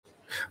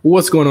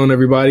What's going on,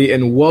 everybody,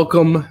 and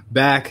welcome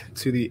back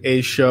to the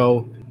A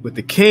Show with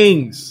the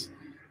Kings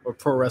of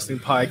Pro Wrestling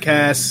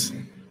Podcasts.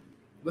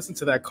 Listen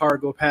to that car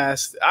go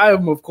past. I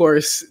am, of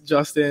course,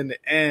 Justin,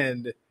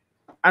 and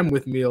I'm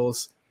with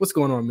Meelz. What's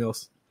going on,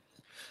 Meelz?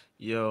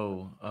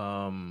 Yo,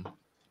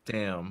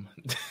 damn,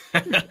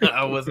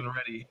 I wasn't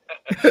ready.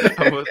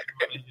 I wasn't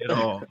ready at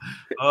all.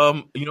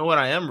 You know what?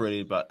 I am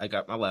ready, but I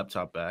got my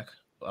laptop back.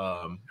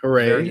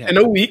 Hooray! In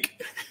a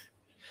week.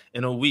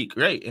 In a week,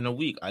 right? In a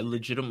week, I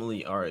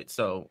legitimately. All right,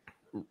 so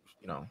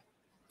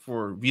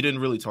we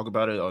didn't really talk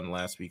about it on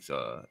last week's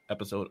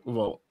episode.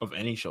 Well, of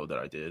any show that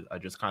I did, I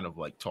just kind of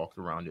like talked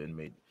around it and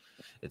made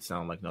it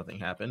sound like nothing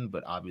happened.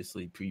 But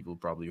obviously, people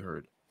probably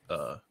heard.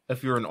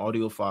 If you're an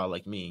audiophile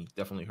like me,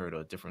 definitely heard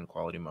a different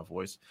quality of my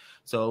voice.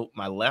 So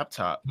my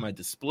laptop, my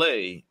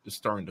display is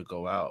starting to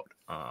go out.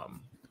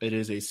 It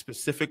is a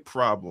specific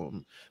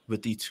problem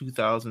with the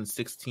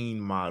 2016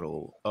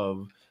 model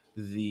of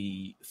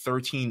the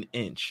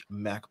 13-inch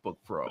MacBook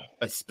Pro.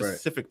 A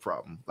specific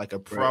problem, like a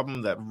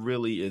problem that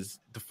really is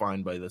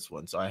defined by this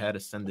one. So I had to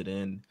send it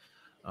in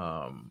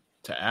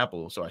to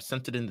Apple. So I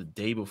sent it in the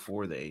day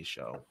before the A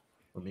show,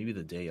 or maybe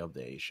the day of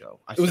the A show.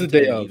 It was the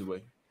day of. Either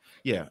way.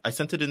 Yeah, I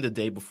sent it in the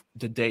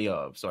day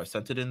of. So I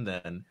sent it in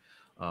then,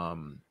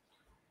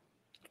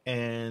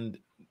 and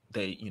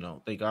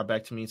they got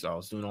back to me. So I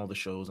was doing all the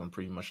shows on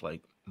pretty much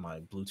like my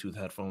Bluetooth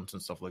headphones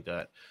and stuff like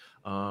that.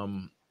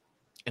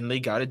 And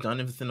they got it done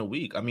within a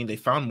week. I mean, they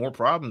found more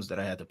problems that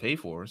I had to pay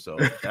for. So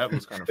that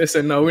was kind of. They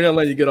said, no, we're not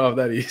letting you get off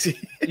that easy.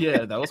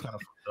 Yeah, that was kind of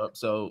fucked up.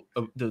 So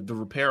the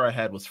repair I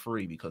had was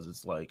free because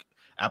it's like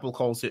Apple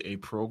calls it a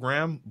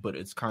program, but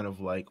it's kind of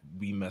like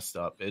we messed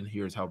up. And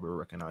here's how we're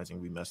recognizing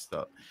we messed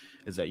up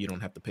is that you don't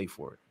have to pay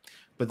for it.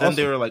 But then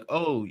they were like,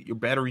 oh, your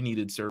battery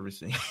needed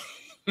servicing.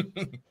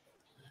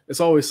 It's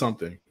always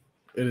something.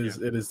 It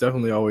is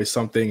definitely always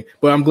something.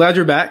 But I'm glad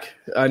you're back.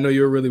 I know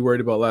you were really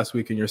worried about last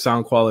week and your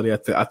sound quality.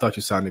 I thought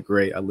you sounded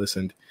great. I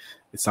listened.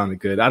 It sounded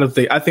good.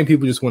 I think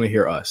people just want to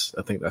hear us.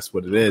 I think that's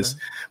what it is.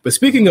 But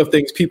speaking of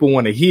things people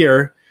want to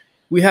hear,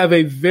 we have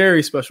a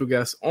very special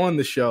guest on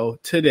the show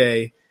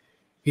today.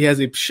 He has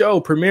a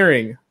show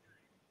premiering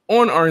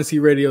on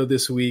RNC Radio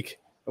this week.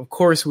 Of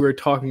course, we're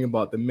talking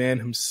about the man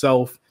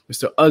himself,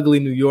 Mr. Ugly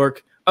New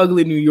York,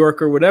 Ugly New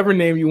Yorker, whatever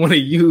name you want to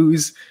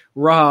use.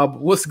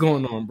 Rob, what's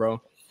going on, bro?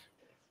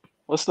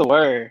 What's the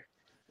word?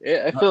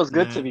 It feels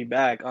good to be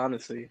back,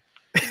 honestly.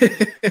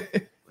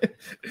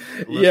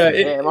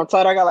 Yeah, I'm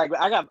tired. I got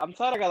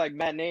like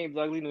mad names: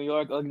 Ugly New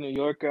York, Ugly New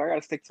Yorker. I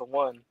gotta stick to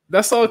one.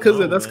 That's all because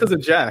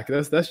of Jack.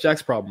 That's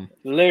Jack's problem.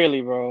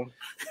 Literally, bro.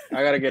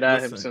 I gotta get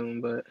at him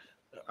soon, but.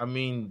 I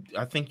mean,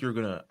 I think we're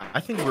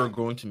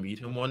going to meet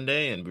him one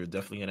day, and we're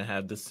definitely gonna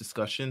have this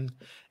discussion.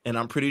 And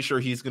I'm pretty sure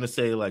he's gonna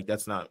say like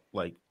that's not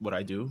like what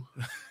I do.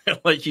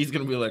 Like he's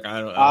gonna be like, I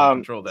don't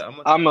control that.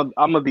 I'm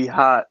gonna be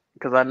hot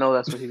because I know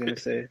that's what he's gonna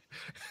say.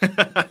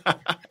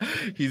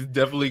 He's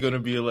definitely gonna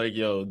be like,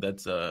 yo,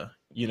 that's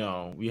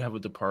we have a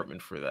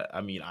department for that.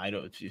 I mean,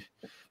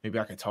 maybe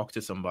I can talk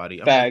to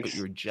somebody. Facts. But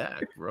you're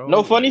Jack, bro.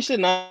 No funny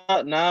shit. Now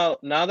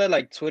that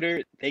like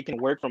Twitter, they can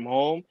work from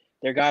home.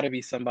 There got to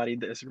be somebody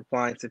that's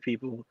replying to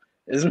people.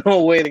 There's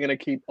no way they're going to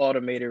keep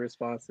automated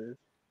responses.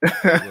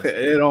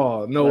 At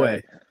all. No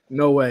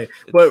way.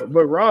 But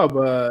Rob,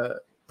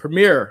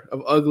 premiere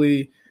of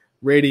Ugly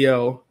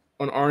Radio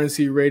on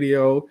RNC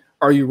Radio.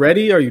 Are you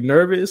ready? Are you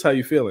nervous? How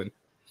you feeling?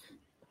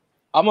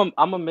 I'm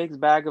a mixed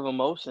bag of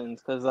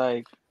emotions because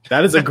like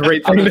that is a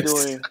great thing to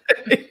say.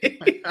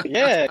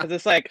 Yeah, because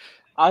it's like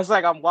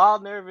I'm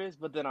wild nervous,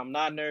 but then I'm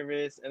not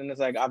nervous, and it's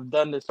like I've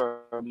done this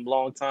for a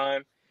long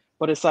time.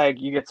 But it's like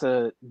you get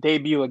to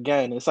debut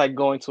again. It's like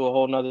going to a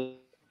whole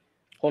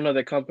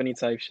nother company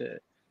type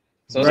shit.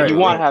 So you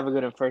want to have a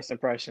good first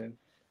impression.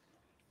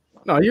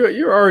 No,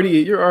 you're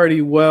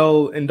already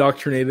well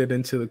indoctrinated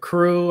into the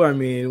crew. I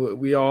mean,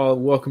 we all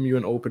welcome you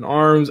in open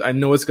arms. I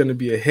know it's going to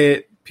be a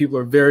hit. People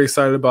are very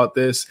excited about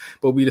this.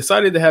 But we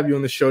decided to have you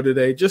on the show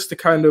today just to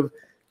kind of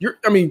you're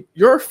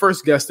our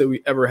first guest that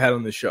we ever had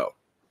on the show.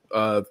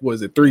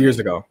 Was it 3 years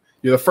ago?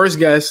 You're the first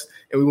guest,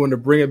 and we wanted to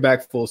bring it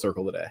back full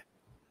circle today.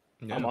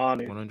 Yeah, I'm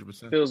honored.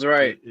 100%. Feels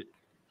right.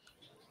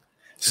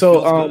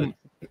 So,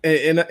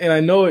 and I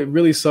know it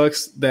really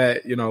sucks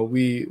that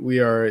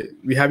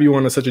we have you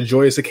on such a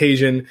joyous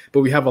occasion, but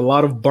we have a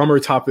lot of bummer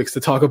topics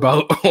to talk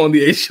about on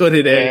the A Show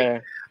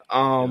today.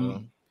 Yeah.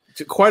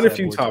 Quite a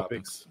few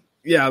topics.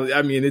 Yeah,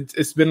 I mean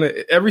it's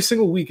been every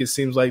single week. It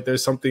seems like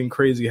there's something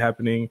crazy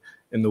happening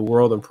in the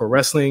world of pro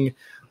wrestling.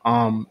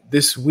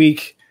 This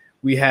week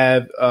we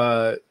have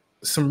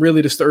some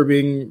really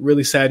disturbing,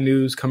 really sad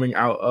news coming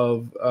out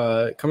of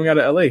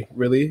LA.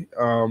 Really,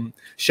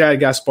 Shad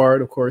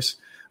Gaspard, of course,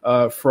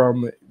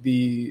 from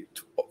the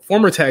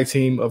former tag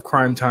team of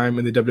Crime Time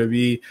in the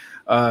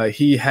WWE.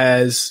 He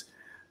has,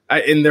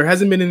 and there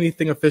hasn't been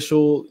anything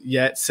official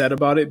yet said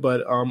about it,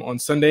 but on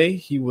Sunday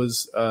he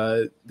was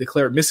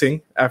declared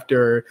missing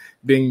after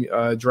being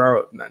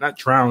not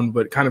drowned,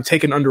 but kind of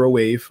taken under a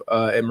wave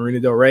at Marina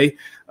del Rey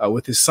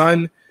with his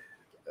son.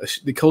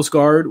 the Coast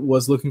Guard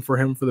was looking for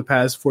him for the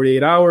past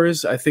 48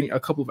 hours. I think a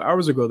couple of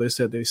hours ago they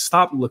said they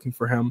stopped looking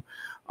for him,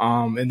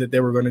 and that they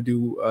were going to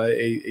do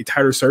a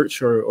tighter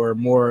search or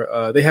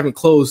more. They haven't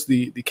closed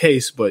the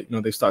case, but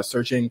they start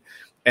searching.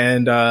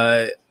 And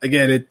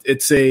again,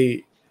 it's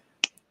a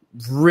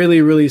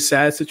really, really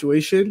sad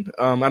situation.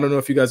 I don't know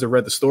if you guys have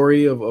read the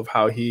story of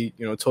how he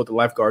told the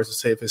lifeguards to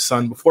save his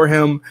son before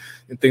him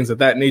and things of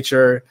that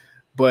nature.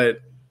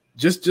 But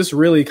just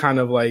really kind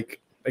of like,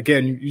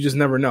 again, you just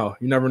never know.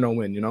 You never know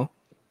when,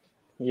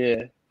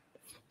 Yeah.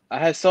 I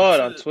had saw it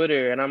on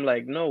Twitter, and I'm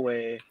like, no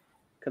way.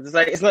 Because it's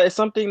like it's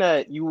something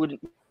that you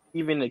wouldn't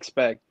even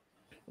expect.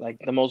 Like,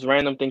 the most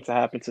random thing to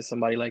happen to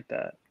somebody like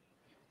that.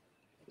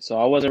 So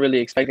I wasn't really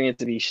expecting it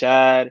to be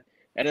Shad.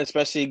 And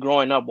especially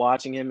growing up,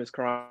 watching him as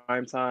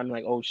Crime Time,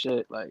 like, oh,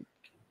 shit. Like,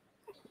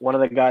 one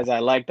of the guys I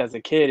liked as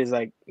a kid is,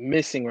 like,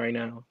 missing right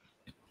now.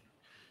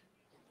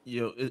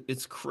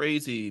 It's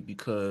crazy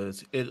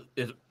because it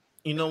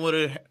you know what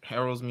it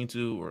heralds me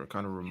to, or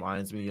kind of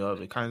reminds me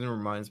of? It kind of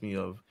reminds me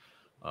of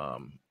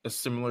a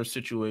similar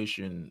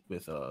situation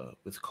with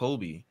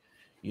Kobe,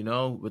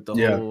 with the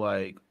whole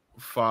like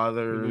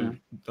father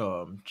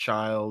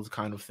child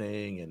kind of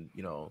thing,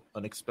 and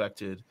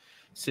unexpected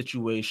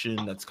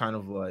situation that's kind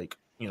of like,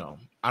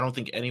 I don't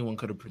think anyone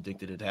could have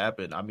predicted it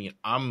happen. I mean,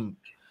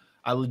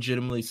 I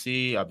legitimately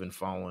see, I've been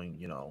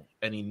following,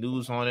 any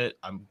news on it.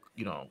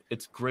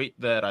 It's great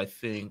that I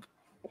think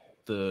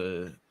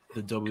the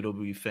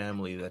WWE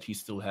family that he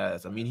still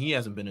has. I mean, he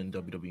hasn't been in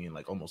WWE in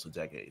like almost a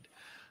decade.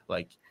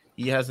 Like,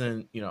 he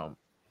hasn't,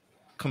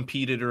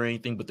 competed or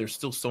anything, but there's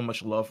still so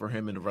much love for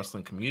him in the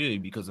wrestling community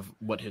because of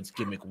what his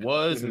gimmick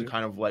was and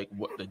kind of like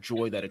what the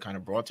joy that it kind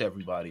of brought to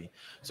everybody.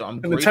 So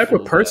I'm and the type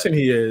of person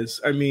he is.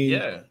 I mean,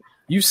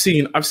 I've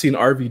seen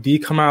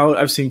RVD come out.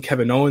 I've seen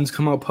Kevin Owens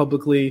come out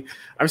publicly.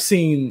 I've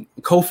seen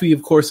Kofi,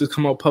 of course, has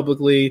come out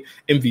publicly.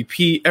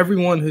 MVP,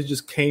 everyone has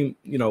just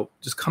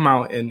come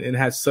out and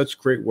had such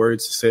great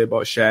words to say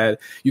about Shad.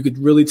 You could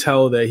really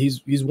tell that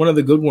he's one of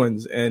the good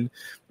ones. And,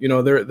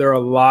 there are a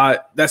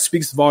lot that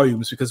speaks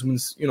volumes, because when,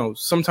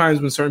 sometimes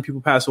when certain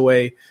people pass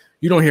away,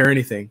 you don't hear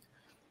anything.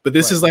 But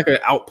this is like an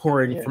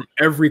outpouring from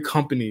every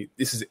company.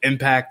 This is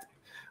Impact,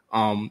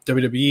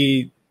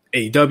 WWE,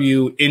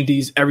 AEW,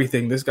 Indies,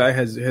 everything. This guy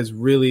has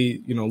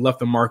really,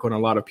 left a mark on a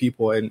lot of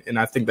people. And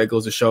I think that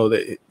goes to show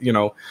that,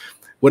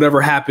 whatever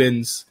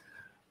happens,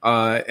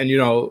 I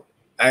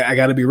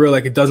got to be real,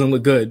 like, it doesn't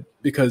look good,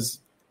 because,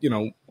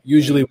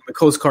 usually when the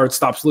Coast Guard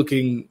stops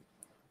looking,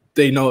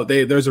 they know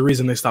there's a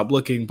reason they stop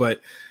looking. But,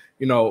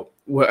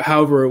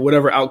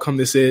 whatever outcome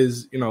this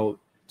is,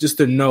 just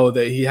to know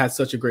that he had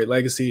such a great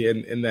legacy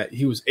and that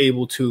he was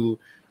able to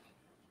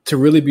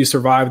really be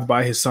survived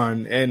by his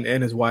son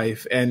and his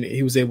wife, and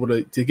he was able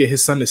to get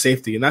his son to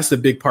safety. And that's the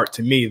big part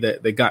to me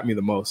that got me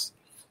the most.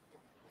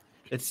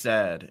 It's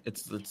sad.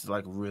 It's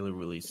like really,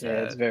 really sad.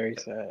 Yeah, it's very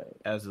sad.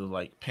 As a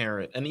like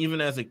parent, and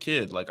even as a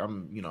kid, like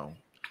I'm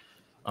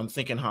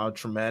thinking how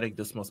traumatic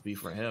this must be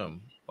for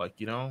him. Like,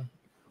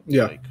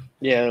 The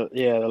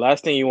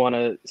last thing you want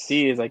to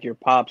see is like your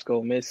pops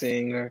go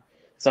missing or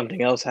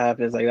something else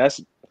happens. Like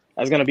that's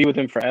gonna be with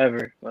him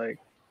forever. Like.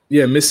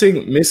 Yeah,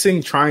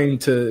 missing, trying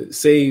to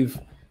save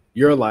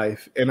your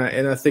life, and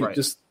I think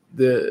just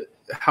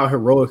how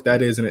heroic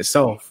that is in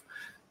itself.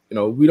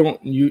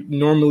 You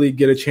normally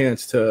get a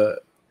chance to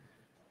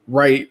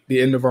write the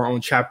end of our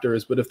own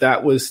chapters, but if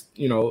that was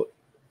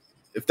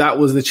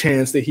the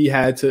chance that he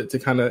had to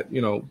kind of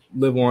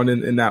live on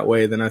in that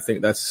way, then I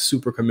think that's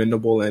super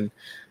commendable. And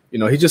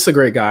he's just a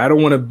great guy. I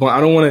don't want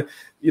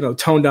to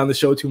tone down the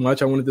show too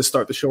much. I wanted to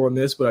start the show on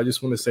this, but I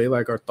just want to say,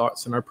 like, our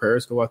thoughts and our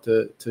prayers go out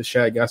to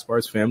Shad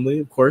Gaspard's family,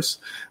 of course,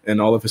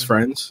 and all of his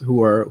friends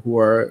who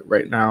are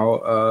right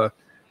now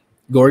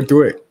going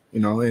through it,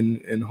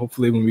 and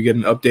hopefully when we get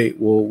an update,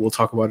 we'll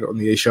talk about it on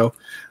the A show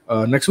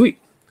next week.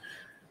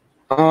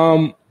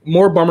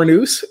 More bummer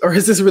news, or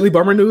is this really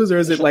bummer news, or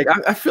is it like,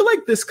 I feel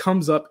like this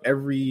comes up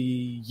every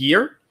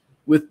year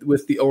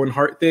with the Owen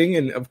Hart thing,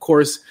 and of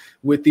course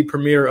with the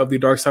premiere of the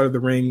Dark Side of the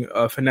Ring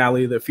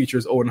finale that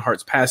features Owen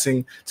Hart's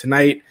passing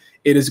tonight,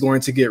 it is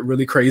going to get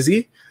really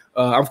crazy.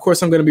 Of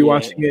course, I'm going to be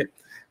watching it,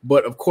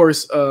 but of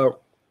course,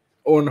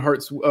 Owen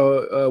Hart's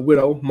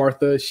widow,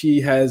 Martha, she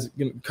has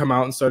come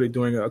out and started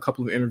doing a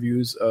couple of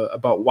interviews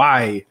about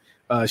why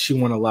she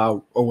won't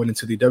allow Owen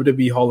into the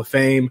WWE Hall of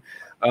Fame,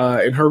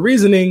 and her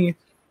reasoning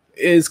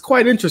is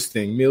quite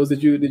interesting. Meelz,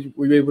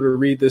 were you able to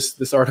read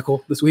this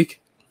article this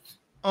week?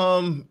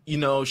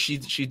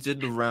 She did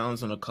the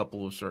rounds on a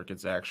couple of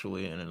circuits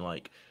actually, and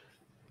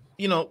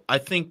then I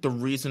think the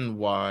reason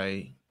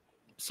why.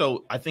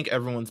 So I think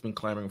everyone's been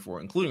clamoring for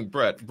it, including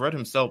Brett. Brett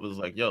himself is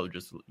like, "Yo,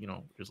 just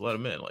let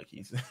him in. Like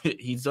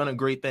he's done a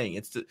great thing.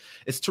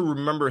 It's to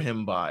remember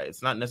him by.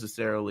 It's not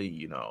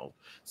necessarily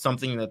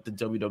something that the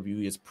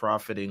WWE is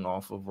profiting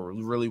off of or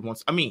really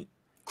wants. I mean,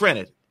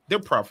 granted, they're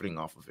profiting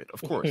off of it.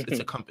 Of course, it's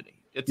a company.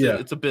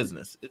 It's a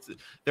business.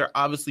 They're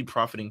obviously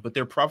profiting, but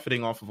they're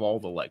profiting off of all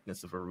the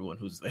likeness of everyone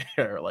who's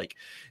there. Like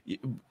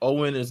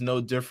Owen is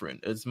no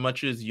different. As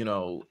much as, you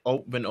know,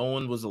 when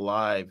Owen was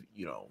alive,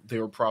 you know, they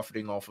were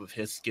profiting off of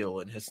his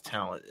skill and his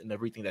talent and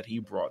everything that he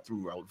brought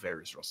throughout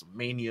various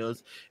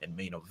WrestleManias and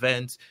main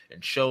events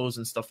and shows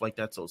and stuff like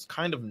that. So it's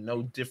kind of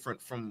no different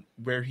from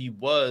where he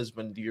was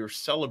when you're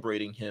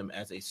celebrating him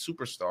as a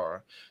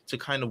superstar to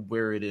kind of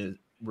where it is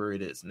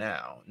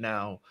now.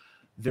 Now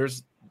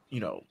there's, you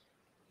know,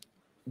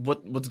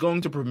 what's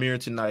going to premiere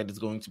tonight is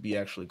going to be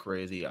actually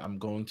crazy. I'm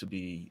going to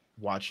be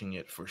watching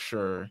it for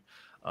sure.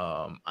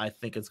 I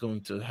think it's going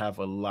to have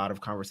a lot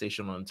of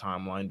conversation on the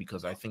timeline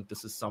because I think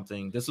this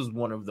is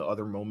one of the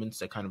other moments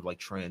that kind of like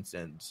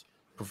transcends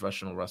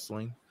professional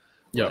wrestling.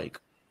 Yeah. Like,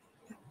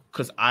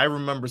 because I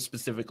remember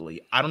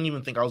specifically, I don't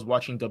even think I was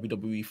watching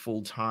WWE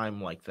full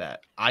time like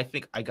that. I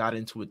think I got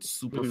into it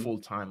super full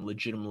time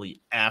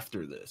legitimately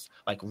after this,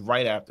 like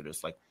right after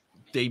this, like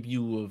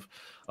debut of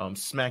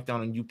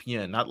Smackdown on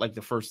UPN, not like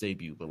the first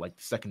debut, but like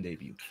the second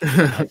debut.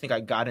 I think I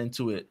got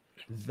into it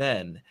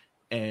then.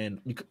 And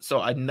so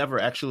I never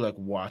actually like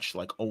watched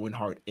like Owen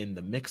Hart in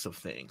the mix of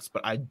things,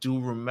 but I do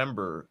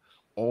remember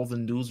all the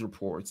news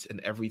reports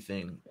and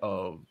everything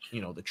of,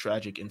 you know, the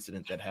tragic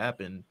incident that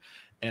happened.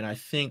 And I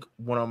think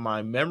one of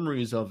my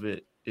memories of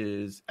it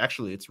is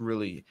actually, it's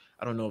really,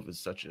 I don't know if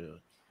it's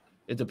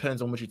it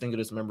depends on what you think of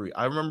this memory.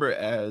 I remember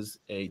as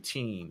a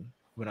teen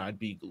when I'd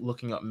be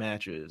looking up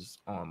matches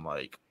on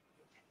like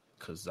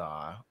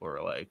Kazaa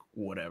or like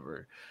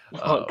whatever.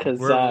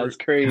 Kazaa is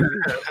crazy.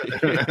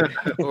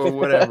 Or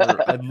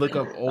whatever. I'd look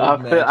up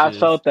old matches. I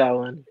felt that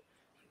one.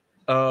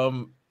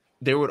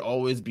 There would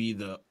always be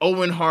the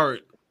Owen Hart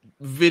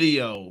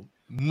video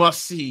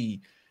must see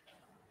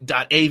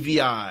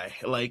 .avi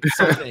like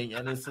something,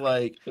 and it's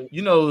like,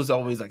 you know, it was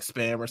always like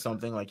spam or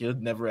something. Like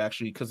it never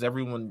actually, because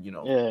everyone, you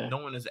know, no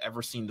one has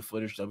ever seen the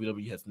footage.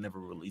 WWE has never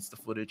released the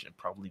footage and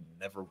probably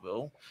never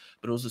will.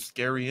 But it was a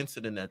scary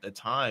incident at the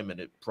time, and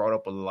it brought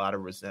up a lot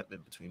of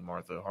resentment between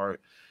Martha Hart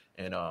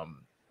and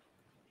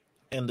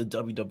the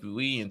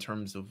WWE in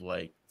terms of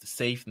like the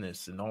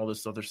safeness and all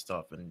this other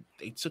stuff. And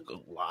they took a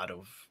lot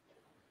of,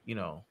 you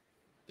know,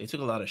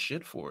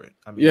 shit for it.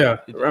 I mean,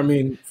 I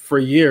mean, for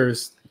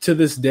years to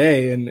this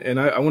day, and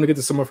I want to get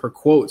to some of her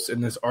quotes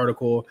in this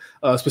article,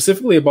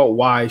 specifically about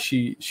why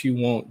she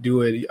won't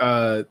do it.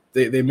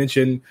 They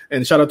mentioned,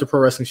 and shout out to Pro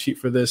Wrestling Sheet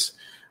for this.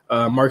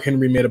 Mark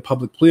Henry made a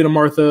public plea to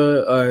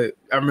Martha.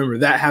 I remember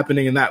that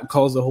happening, and that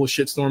caused a whole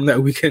shitstorm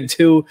that weekend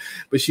too.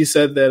 But she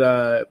said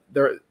that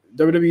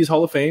WWE's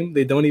Hall of Fame,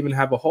 they don't even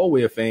have a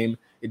hallway of fame.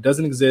 It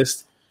doesn't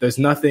exist. There's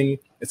nothing.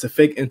 It's a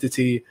fake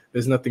entity.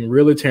 There's nothing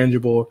really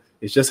tangible.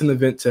 It's just an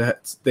event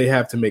they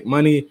have to make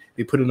money.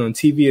 They put it on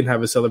TV and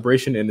have a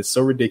celebration, and it's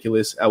so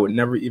ridiculous. I would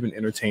never even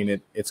entertain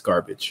it. It's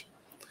garbage.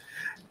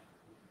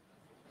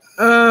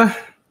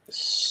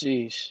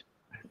 Sheesh.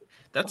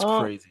 That's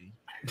crazy.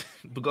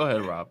 But go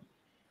ahead, Rob.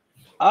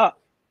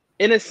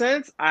 In a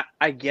sense,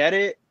 I get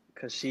it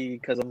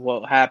because of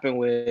what happened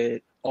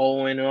with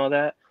Owen and all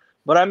that.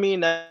 But I mean,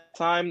 that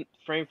time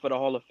frame for the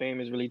Hall of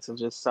Fame is really to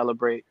just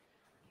celebrate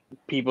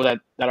people that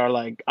are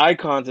like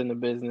icons in the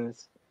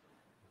business.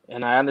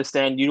 And I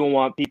understand you don't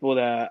want people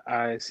that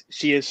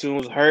she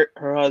assumes hurt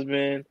her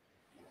husband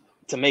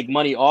to make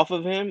money off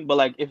of him. But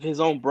like, if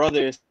his own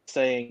brother is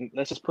saying,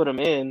 let's just put him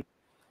in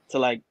to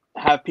like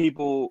have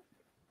people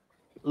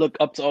look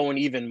up to Owen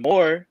even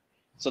more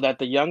so that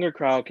the younger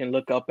crowd can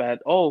look up at,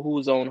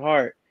 who's Owen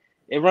Hart?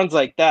 It runs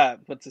like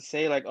that. But to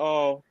say like,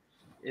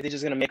 they're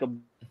just going to make a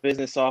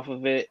business off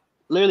of it.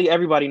 Literally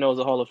everybody knows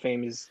the Hall of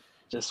Fame is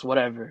just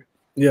whatever.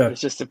 Yeah. It's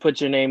just to put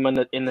your name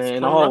in the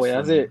hallway.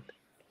 That's it.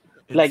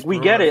 Like, we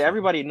get it.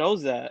 Everybody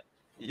knows that.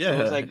 Yeah.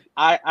 So it's like,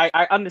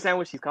 I understand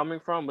where she's coming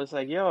from, but it's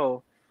like,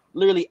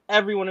 literally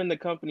everyone in the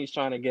company is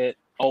trying to get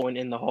Owen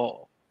in the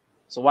hall.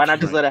 So why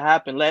not just let it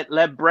happen?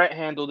 Let Brett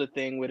handle the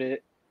thing with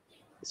it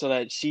so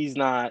that she's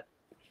not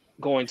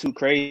going too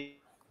crazy.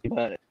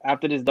 But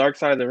after this Dark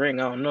Side of the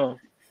Ring, I don't know.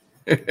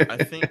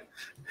 I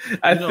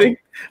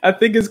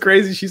think it's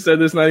crazy she said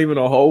there's not even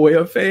a hallway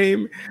of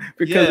fame.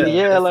 Because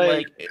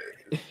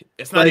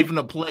it's not even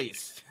a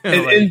place.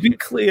 And be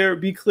clear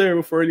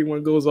before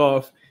anyone goes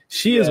off.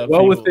 She is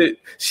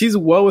she's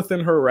well within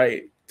her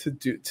right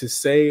to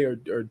say or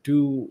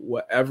do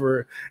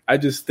whatever. I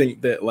just think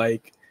that,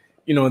 like,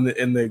 you know,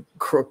 in the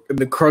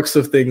crux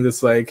of things,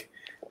 it's like,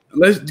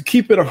 let's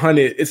keep it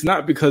 100. It's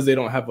not because they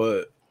don't have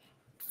a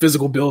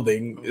physical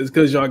building. It's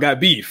because y'all got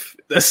beef.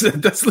 That's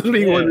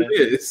literally what it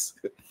is.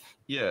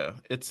 Yeah,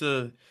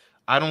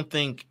 I don't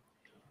think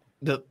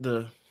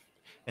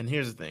and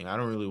here's the thing. I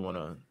don't really want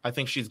to. I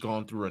think she's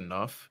gone through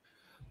enough.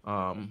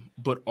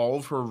 But all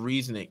of her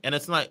reasoning, and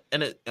it's not,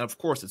 and of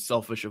course it's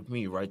selfish of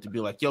me, right, to be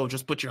like, yo,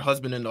 just put your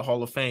husband in the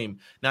Hall of Fame.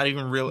 Not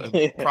even real.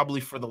 Probably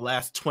for the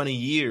last 20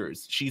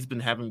 years, she's been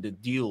having to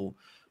deal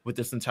with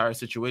this entire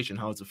situation,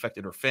 how it's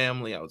affected her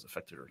family, how it's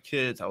affected her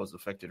kids, how it's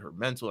affected her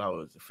mental, how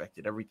it's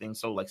affected everything.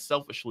 So like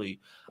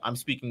selfishly, I'm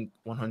speaking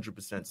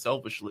 100%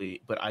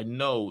 selfishly, but I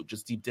know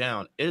just deep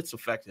down, it's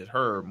affected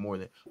her more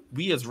than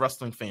we as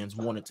wrestling fans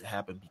want it to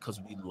happen,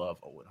 because we love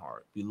Owen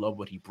Hart. We love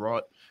what he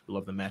brought. We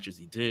love the matches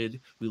he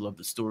did. We love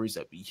the stories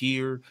that we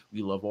hear.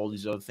 We love all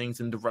these other things.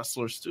 And the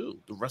wrestlers too.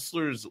 The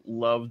wrestlers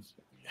loved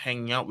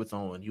hanging out with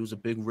Owen. He was a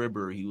big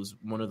ribber. He was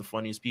one of the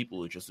funniest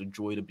people. It's just a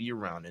joy to be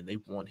around, and they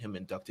want him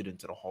inducted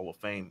into the Hall of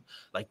Fame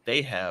like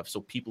they have,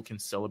 so people can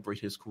celebrate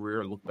his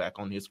career, look back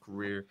on his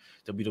career.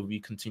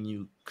 WWE can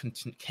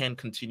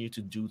continue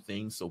to do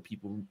things so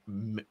people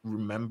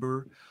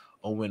remember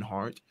Owen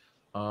Hart.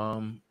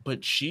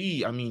 But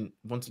she, I mean,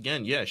 once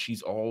again, yeah,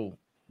 she's all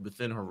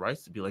within her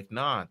rights to be like,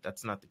 nah,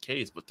 that's not the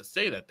case. But to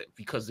say that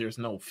because there's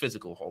no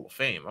physical Hall of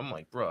Fame, I'm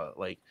like, bruh,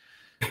 like,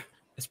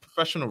 it's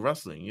professional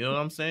wrestling. You know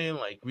what I'm saying?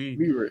 Like, be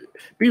real.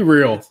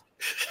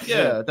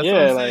 Yeah, that's what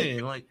I'm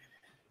saying. Like,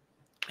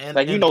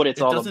 and you know what it's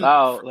all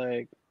about.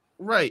 Like,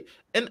 right.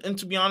 And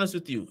to be honest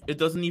with you, it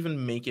doesn't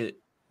even make it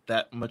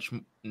that much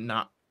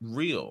not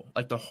real.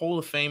 Like, the Hall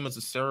of Fame is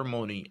a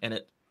ceremony,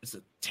 and it's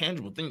a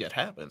tangible thing that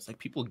happens. Like,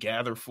 people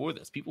gather for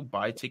this. People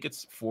buy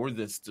tickets for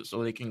this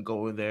so they can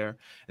go in there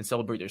and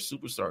celebrate their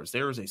superstars.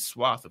 There is a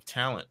swath of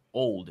talent,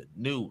 old and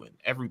new, and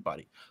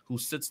everybody who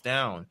sits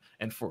down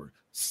and for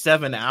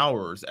 7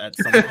 hours at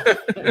some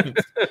point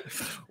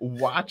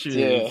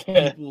watches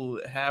people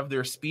have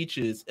their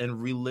speeches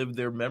and relive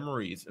their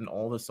memories and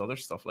all this other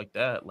stuff like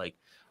that. Like,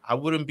 I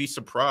wouldn't be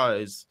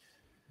surprised,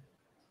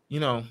 you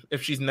know,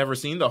 if she's never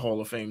seen the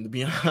Hall of Fame, to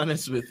be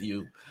honest with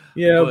you.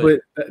 Yeah, but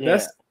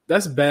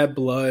that's bad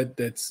blood.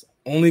 That's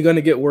only going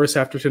to get worse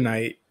after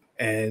tonight.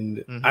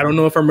 And I don't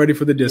know if I'm ready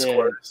for the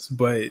discourse,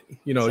 but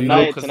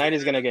tonight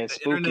is going to get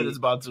spooky.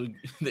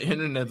 The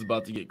internet's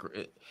about to get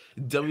great.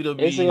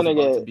 WWE is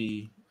about to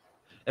be,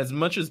 as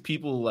much as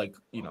people like,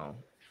 you know,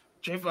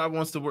 J5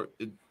 wants to work,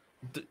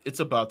 it's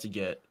about to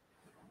get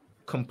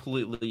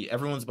completely,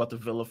 everyone's about to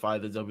vilify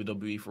the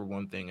WWE for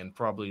one thing, and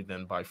probably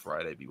then by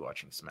Friday be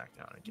watching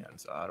SmackDown again.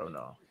 So I don't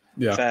know.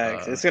 Yeah,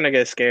 facts. It's gonna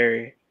get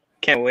scary.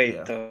 Can't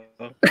wait though.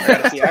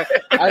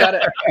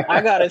 I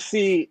gotta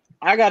see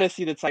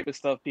the type of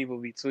stuff people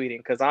be tweeting,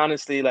 because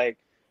honestly, like,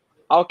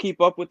 I'll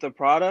keep up with the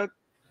product,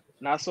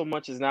 not so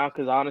much as now,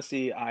 because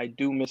honestly, I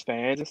do miss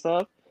fans and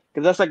stuff,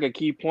 because that's like a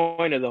key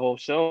point of the whole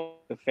show,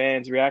 the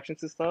fans' reactions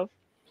to stuff.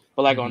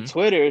 But like on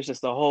Twitter, it's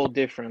just a whole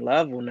different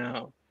level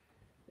now.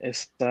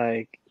 It's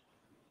like,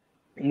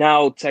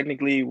 now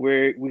technically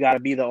we got to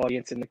be the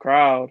audience in the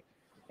crowd,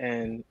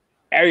 and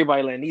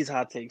everybody letting these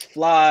hot takes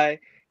fly,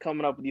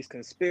 coming up with these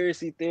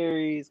conspiracy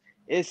theories.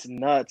 It's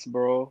nuts,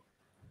 bro.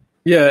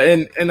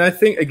 Yeah, and I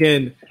think,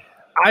 again,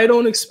 I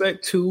don't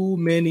expect too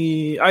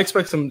many. I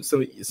expect some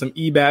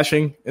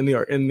e-bashing in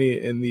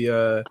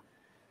the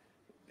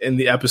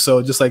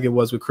episode, just like it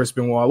was with Chris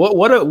Benoit.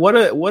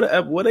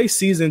 What a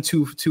season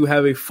to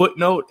have a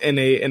footnote and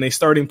a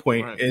starting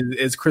point, right,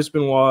 is Chris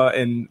Benoit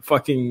and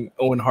fucking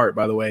Owen Hart,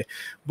 by the way.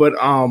 But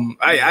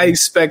I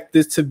expect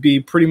this to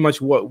be pretty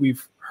much what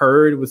we've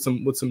heard with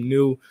some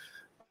new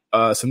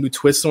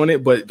twists on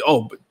it. But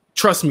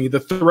trust me, a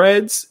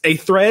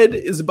thread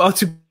is about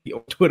to be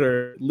on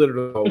Twitter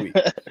literally all week.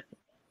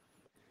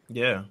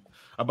 Yeah,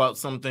 about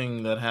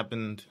something that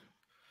happened.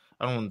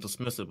 I don't want to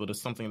dismiss it, but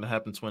it's something that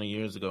happened 20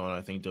 years ago, and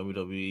I think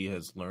WWE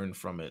has learned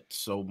from it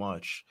so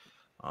much,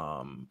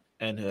 and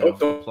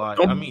have applied.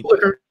 Don't be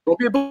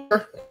a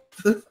booker.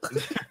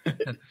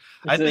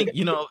 I think,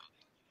 you know,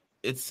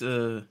 it's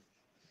it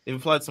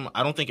applied some.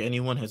 I don't think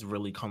anyone has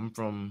really come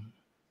from,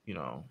 you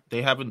know,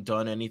 they haven't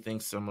done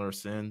anything similar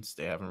since.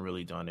 They haven't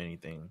really done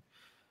anything.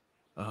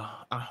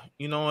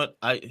 You know what?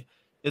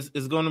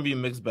 It's going to be a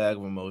mixed bag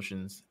of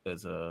emotions,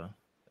 as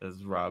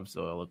Rob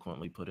so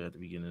eloquently put it at the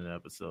beginning of the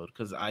episode,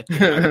 because I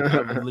think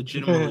I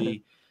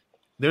legitimately,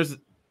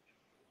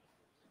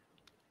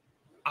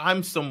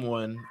 I'm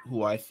someone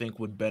who I think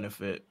would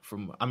benefit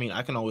from, I mean,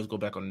 I can always go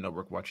back on the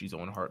network, watch these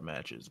Owen Hart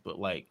matches, but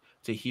like,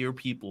 to hear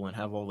people and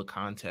have all the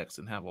context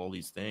and have all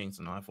these things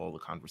and have all the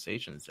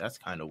conversations, that's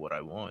kind of what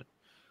I want.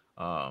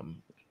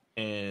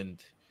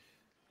 And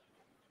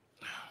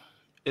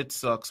it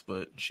sucks,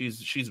 but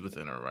she's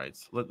within her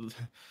rights.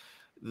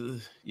 Tonight's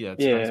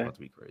about to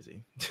be crazy.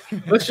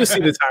 Let's just see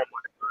the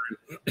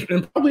timeline burn.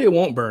 And probably it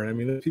won't burn. I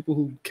mean, there's people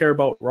who care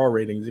about Raw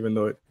ratings, even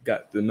though it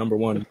got the number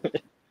one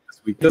this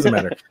week. Doesn't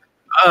matter.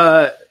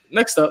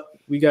 Next up,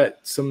 we got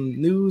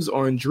some news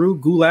on Drew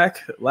Gulak.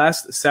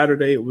 Last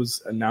Saturday, it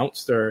was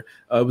announced, or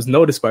it was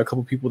noticed by a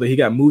couple people, that he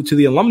got moved to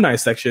the alumni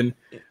section,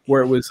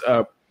 where it was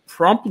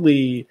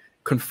promptly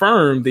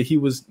confirmed that he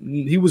was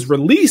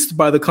released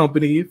by the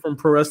company from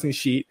Pro Wrestling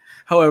Sheet.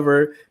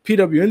 However,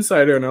 PW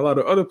Insider and a lot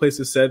of other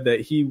places said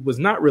that he was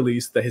not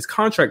released, that his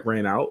contract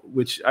ran out,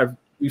 which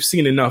we've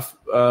seen enough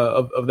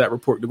of that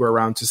report to go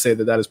around to say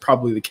that is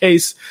probably the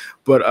case.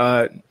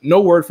 But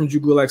no word from Drew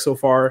Gulak so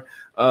far.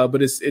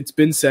 But it's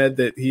been said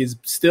that he is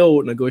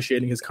still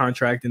negotiating his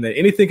contract and that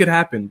anything could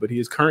happen. But he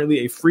is currently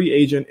a free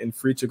agent and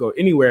free to go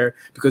anywhere,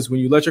 because when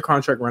you let your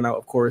contract run out,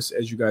 of course,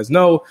 as you guys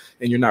know,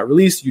 and you're not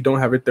released, you don't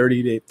have a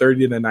 30 to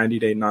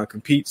 90-day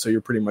non-compete. So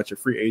you're pretty much a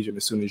free agent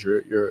as soon as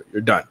you're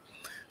done.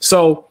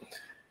 So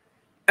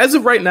as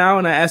of right now,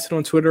 and I asked it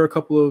on Twitter a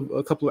couple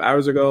of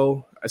hours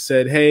ago, I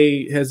said,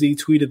 "Hey, has he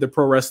tweeted the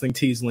Pro Wrestling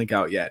Tees link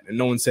out yet?" And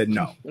no one said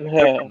no.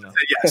 Everyone said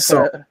yes.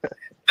 So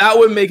that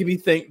would make me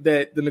think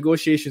that the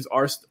negotiations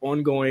are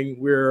ongoing.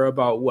 We're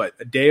about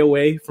a day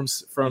away from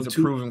He's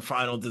approving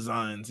final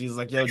designs. He's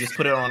like, "Yo, just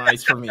put it on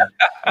ice for me,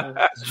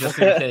 just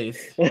in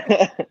case."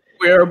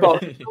 We're about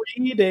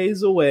 3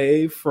 days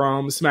away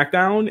from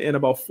Smackdown and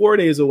about 4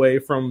 days away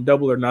from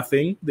Double or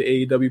Nothing, the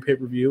AEW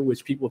pay-per-view,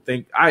 which people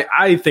think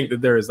I think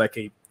that there is like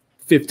a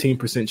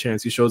 15%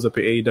 chance he shows up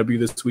at AEW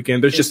this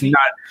weekend. There's just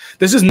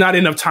not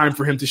enough time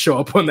for him to show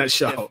up on that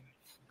show.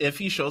 If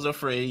he shows up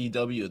for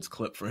AEW, it's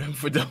clip for him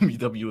for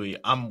WWE.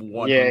 I'm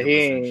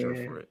 100% sure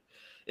for it.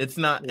 It's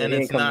not, and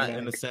it's not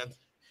in a sense,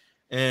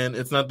 and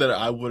it's not that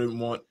I wouldn't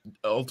want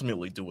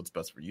ultimately do what's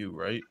best for you,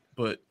 right?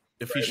 But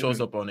if he shows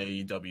up on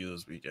AEW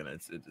this weekend,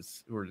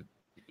 it's or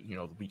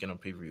the weekend on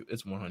pay-per-view,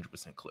 it's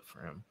 100% clip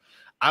for him.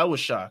 I was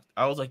shocked.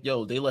 I was like,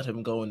 "Yo, they let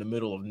him go in the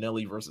middle of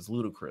Nelly versus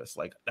Ludacris.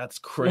 Like, that's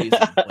crazy."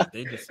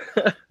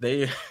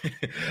 Like,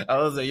 I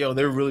was like, "Yo,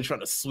 they're really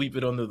trying to sweep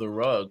it under the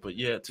rug." But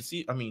yeah, to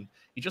see, I mean,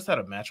 he just had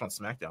a match on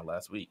SmackDown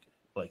last week,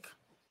 like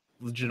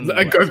legitimately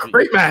a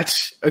great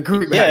match. A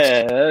great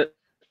match. Yeah,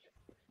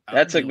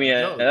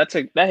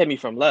 that hit me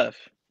from left.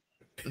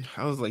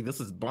 I was like, "This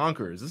is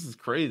bonkers. This is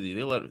crazy.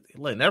 They're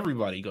letting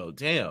everybody go.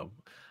 Damn."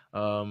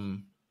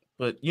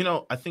 But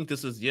I think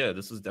this is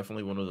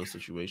definitely one of those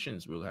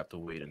situations we'll have to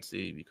wait and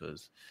see,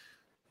 because,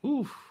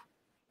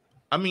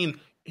 I mean,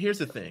 here's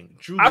the thing.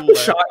 I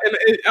was shocked, and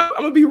I'm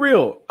gonna be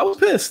real. I was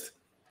pissed.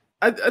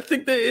 I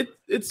think that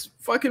it's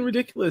fucking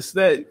ridiculous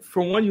that,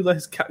 for one, you let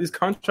his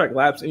contract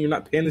lapse and you're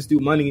not paying this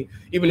dude money,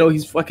 even though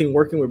he's fucking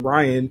working with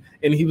Bryan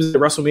and he was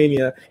at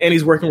WrestleMania and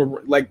he's working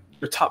with like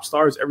your top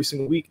stars every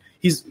single week.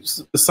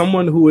 He's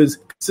someone who is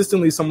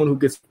consistently someone who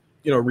gets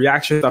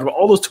reactions out of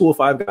all those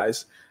 205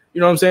 guys. You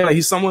know what I'm saying? Like,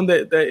 he's someone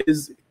that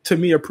is, to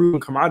me, a proven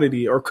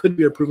commodity, or could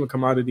be a proven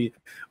commodity.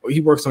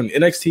 He works on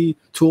NXT,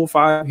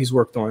 205. He's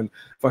worked on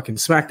fucking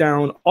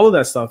SmackDown, all of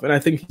that stuff. And I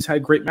think he's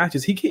had great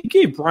matches. He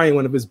gave Bryan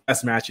one of his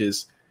best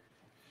matches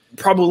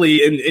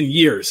probably in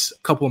years,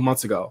 a couple of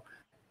months ago.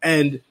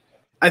 And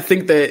I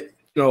think that,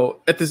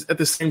 at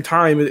the same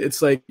time,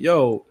 it's like,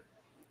 yo,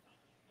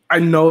 I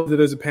know that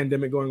there's a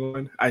pandemic going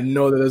on. I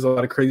know that there's a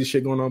lot of crazy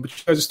shit going on, but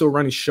you guys are still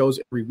running shows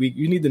every week.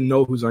 You need to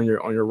know who's on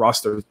your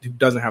roster who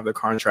doesn't have their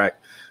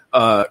contract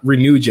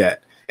renewed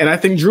yet. And I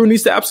think Drew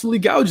needs to absolutely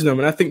gouge them.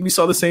 And I think we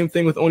saw the same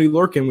thing with Oni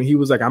Lorcan when he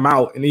was like, "I'm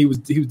out," and he was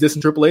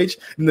dissing Triple H.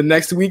 And the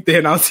next week they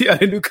announced he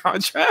had a new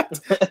contract.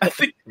 I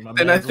think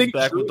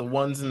back Drew, with the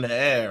ones in the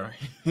air.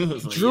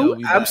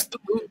 Drew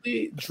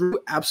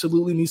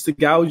absolutely needs to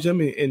gouge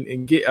them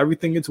and get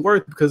everything it's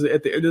worth, because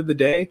at the end of the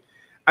day,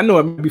 I know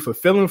it might be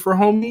fulfilling for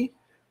homie,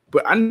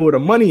 but I know where the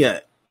money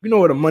at. You know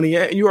where the money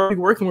at, and you're already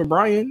working with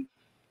Bryan.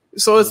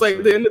 So it's like,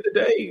 at the end of the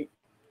day,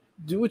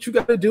 do what you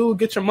got to do,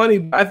 get your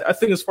money. I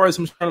think as far as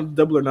him trying to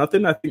Double or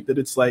Nothing, I think that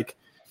it's like,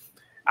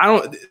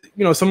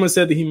 someone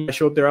said that he might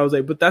show up there. I was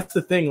like, but that's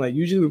the thing. Like,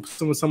 usually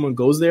when someone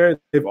goes there,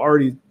 they've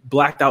already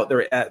blacked out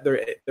their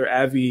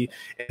AVI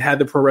and had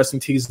the Pro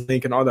Wrestling Tees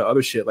link and all that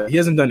other shit. Like, he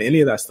hasn't done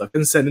any of that stuff. He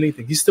hasn't said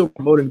anything. He's still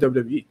promoting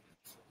WWE.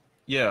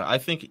 Yeah, I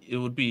think it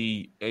would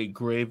be a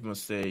grave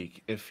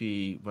mistake if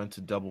he went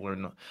to Double or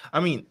Not. I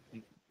mean,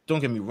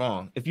 don't get me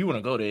wrong. If you want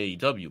to go to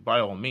AEW,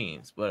 by all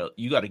means, but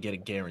you got to get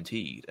it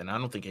guaranteed. And I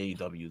don't think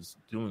AEW is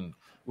doing,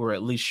 or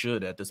at least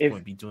should at this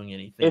point, be doing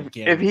anything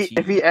guaranteed.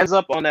 If he ends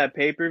up on that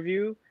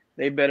pay-per-view,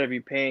 they better be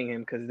paying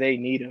him, because they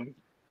need him.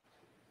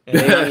 And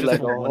they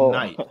like one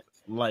night.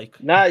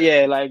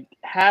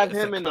 Have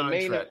him in the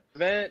main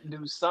event,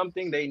 do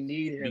something. They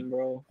need him,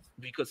 bro.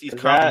 Because he's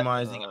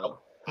compromising.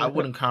 I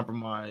wouldn't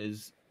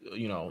compromise,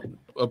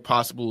 a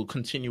possible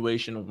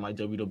continuation of my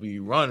WWE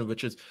run,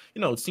 which is,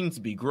 it seems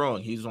to be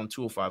growing. He's on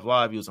 205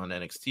 Live. He was on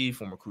NXT,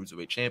 former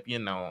Cruiserweight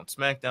champion, now on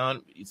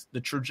SmackDown. The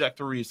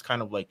trajectory is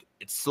kind of like,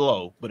 it's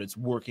slow, but it's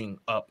working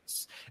up.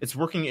 It's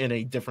working in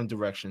a different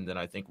direction than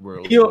I think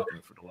we're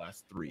looking for the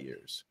last 3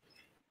 years.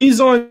 He's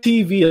on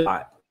TV a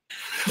lot.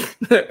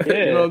 You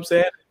know what I'm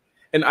saying?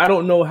 And I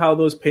don't know how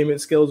those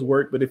payment scales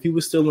work, but if he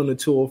was still on the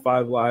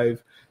 205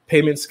 Live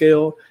payment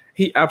scale,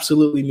 he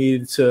absolutely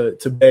needed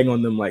to bang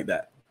on them like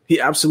that.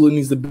 He absolutely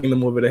needs to bang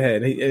them over the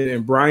head.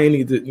 And Bryan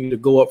need to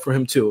go up for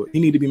him too. He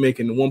need to be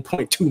making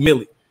 1.2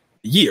 million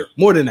a year,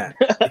 more than that.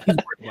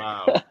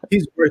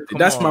 He's worth it.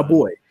 That's my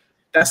boy.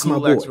 That's Gulak's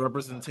my boy.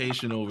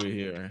 Representation over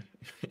here.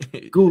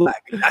 Gulak,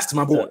 that's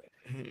my boy.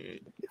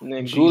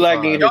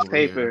 Gulak need his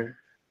paper.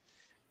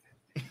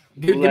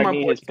 Gulak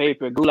need his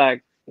paper.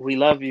 Gulak, we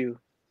love you.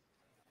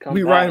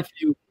 We riding for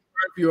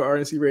you.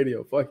 RNC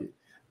Radio. Fuck it.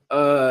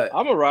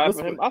 I'm a ride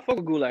for him. I fuck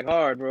with Gulak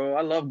hard, bro.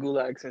 I love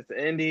Gulak since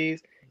the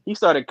Indies. He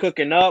started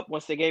cooking up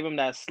once they gave him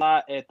that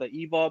slot at the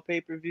Evolve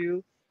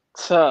pay-per-view.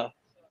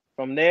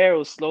 From there, it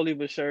was slowly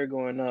but sure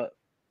going up.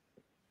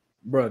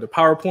 Bro, the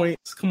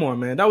PowerPoints. Come on,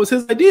 man. That was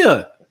his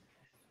idea.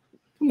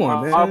 Come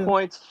on, man.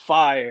 PowerPoints,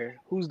 fire.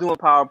 Who's doing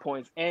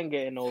PowerPoints and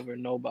getting over?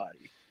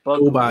 Nobody.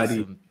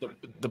 Nobody.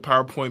 The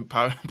PowerPoint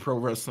Pro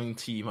Wrestling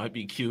team might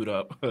be queued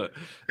up this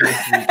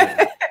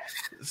weekend.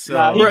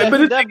 So,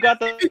 he got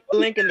the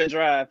link in the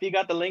draft. He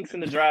got the links in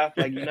the draft.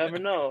 Like, you never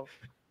know.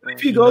 If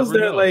he goes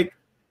there, like,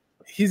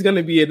 he's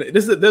gonna be in.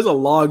 There's a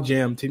log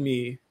jam to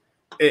me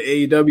at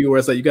AEW where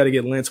it's like you got to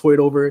get Lance Hoyt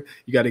over,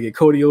 you got to get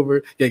Cody over,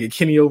 you got to get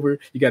Kenny over,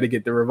 you got to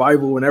get the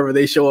Revival whenever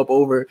they show up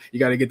over, you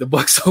got to get the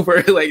Bucks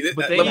over. Like,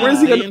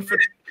 where's he gonna?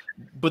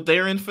 But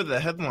they're in for the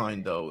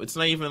headline, though. It's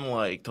not even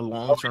like the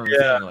long term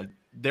thing. Like,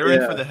 they're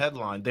in for the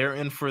headline. They're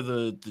in for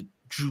the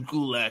Drew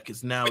Gulak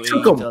is now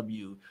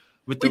AEW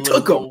with the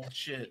little gold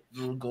shit,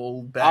 little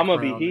gold background. I'm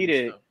gonna be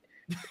heated.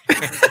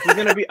 He's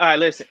gonna be all right.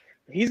 Listen,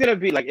 he's gonna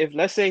be like, if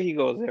let's say he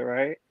goes there,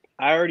 right?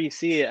 I already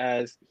see it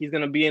as he's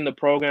gonna be in the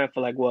program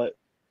for like what,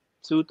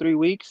 2-3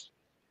 weeks.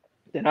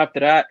 Then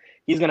after that,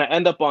 he's gonna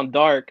end up on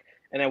Dark,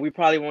 and then we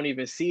probably won't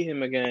even see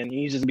him again.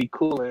 He's just be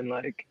cooling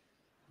like.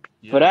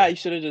 For that,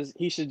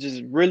 he should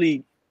just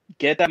really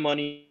get that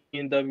money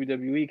in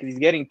WWE because he's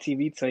getting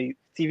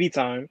TV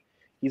time.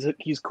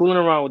 He's cooling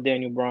around with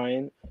Daniel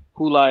Bryan,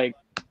 who like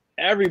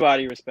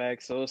everybody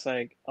respects. So it's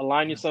like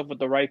align yourself with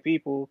the right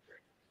people,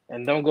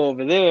 and don't go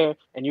over there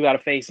and you got to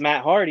face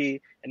Matt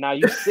Hardy, and now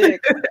you're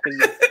sick.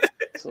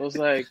 So it's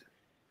like,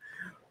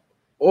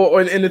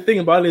 and the thing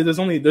about it is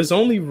there's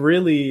only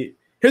really,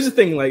 here's the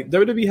thing, like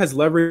WWE has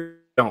leverage,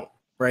 don't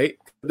right?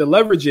 The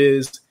leverage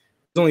is.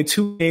 There's only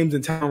 2 games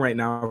in town right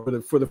now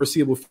for the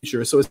foreseeable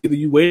future. So it's either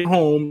you wait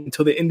home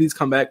until the Indies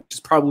come back, which is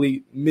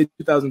probably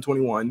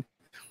mid-2021,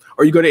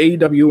 or you go to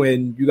AEW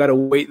and you got to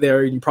wait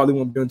there and you probably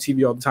won't be on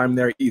TV all the time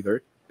there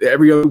either,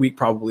 every other week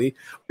probably.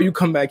 Or you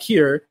come back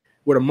here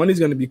where the money's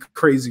going to be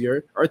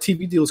crazier, our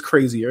TV deal is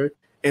crazier,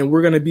 and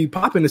we're going to be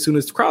popping as soon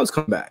as the crowds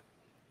come back.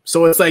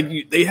 So it's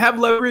like they have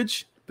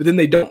leverage, but then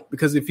they don't,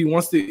 because if he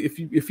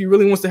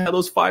really wants to have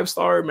those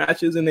 5-star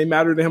matches and they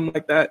matter to him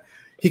like that,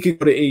 he could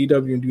go to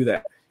AEW and do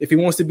that. If he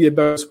wants to be a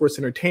better sports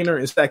entertainer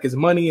and stack his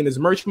money and his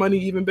merch money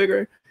even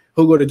bigger,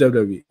 he'll go to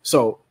WWE.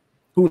 So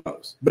who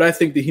knows? But I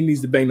think that he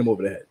needs to bang them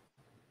over the head.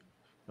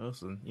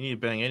 Listen, you need to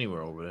bang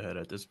anywhere over the head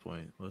at this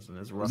point. Listen,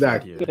 it's rough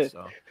exactly. Here,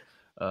 so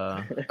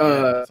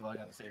that's all I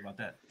got to say about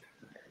that.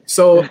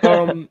 So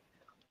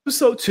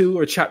episode 2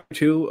 or chapter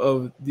 2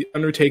 of the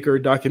Undertaker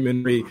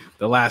documentary,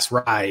 The Last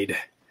Ride,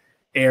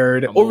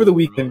 aired over the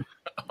weekend.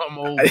 I'm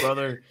old,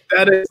 brother.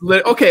 That is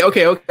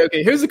okay.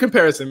 Here's the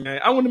comparison, man.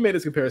 I want to make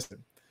this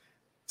comparison.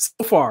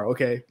 So far,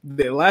 okay,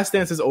 the Last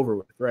Dance is over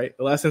with, right?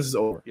 The Last Dance is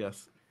over.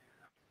 Yes.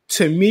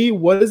 To me,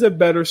 what is a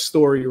better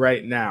story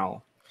right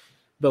now?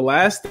 The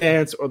Last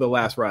Dance or The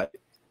Last Ride?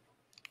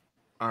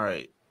 All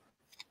right.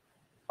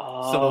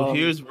 So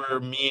here's where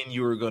me and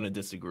you are going to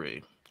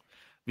disagree.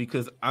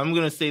 Because I'm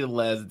going to say The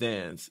Last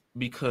Dance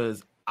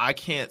because I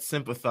can't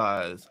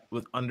sympathize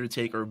with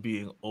Undertaker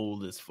being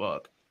old as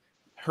fuck,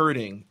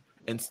 hurting,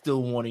 and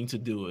still wanting to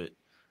do it.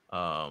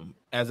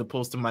 As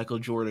opposed to Michael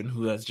Jordan,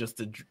 who has just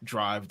the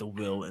drive, the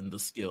will, and the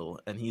skill,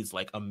 and he's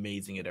like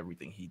amazing at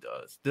everything he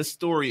does. This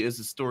story is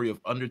the story of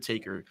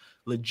Undertaker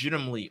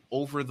legitimately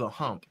over the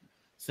hump,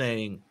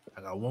 saying,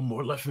 "I got one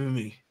more left in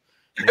me."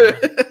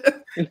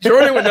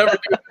 Jordan would never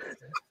do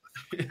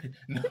it.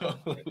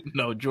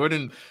 No,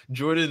 Jordan.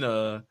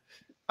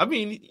 I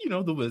mean,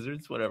 the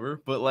Wizards,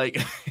 whatever, but like,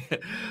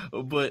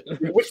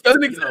 which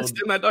doesn't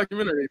exist in that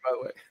documentary, by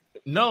the way.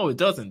 No, it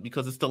doesn't,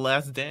 because it's the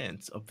last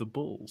dance of the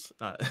Bulls,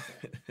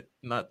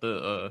 not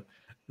the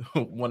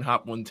one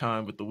hop one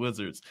time with the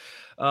Wizards.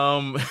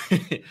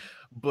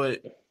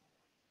 But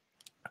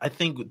I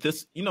think with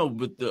this,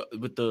 with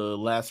the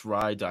Last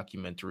Ride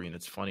documentary, and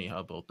it's funny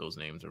how both those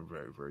names are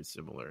very, very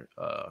similar.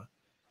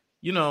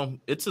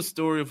 It's a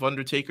story of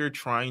Undertaker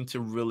trying to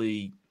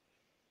really.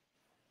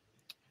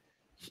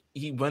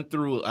 He went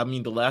through. I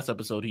mean, the last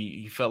episode,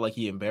 he felt like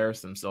he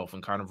embarrassed himself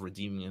and kind of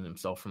redeeming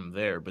himself from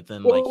there. But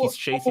then, he's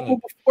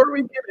chasing. Before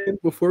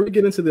we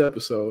get into the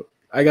episode,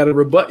 I got to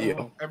rebut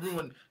you.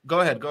 Everyone, go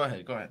ahead.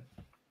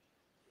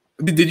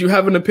 Did you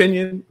have an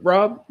opinion,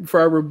 Rob? Before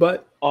I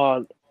rebut?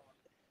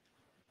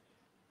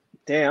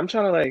 Damn, I'm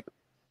trying to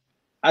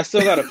I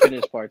still got to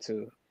finish part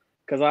 2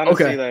 because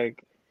honestly,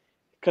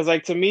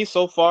 to me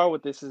so far,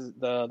 what this is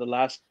the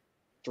Last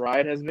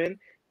Ride has been.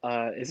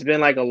 It's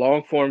been like a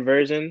long form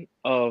version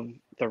of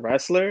The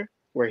Wrestler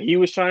where he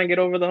was trying to get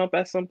over the hump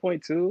at some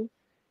point too,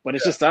 but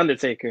it's just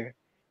Undertaker.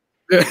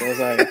 So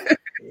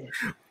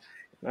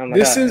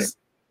it's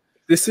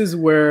this is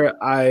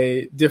where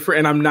I differ,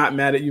 and I'm not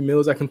mad at you,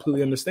 Meelz. I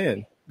completely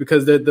understand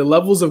because the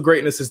levels of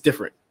greatness is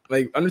different.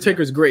 Like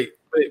Undertaker's great,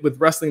 but with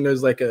wrestling,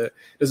 there's a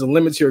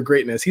limit to your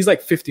greatness. He's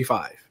like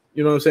 55.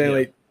 You know what I'm saying?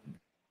 Yeah.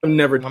 I'm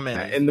never my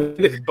man. And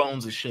his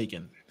bones are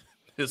shaking.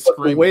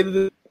 The way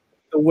that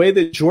the way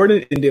that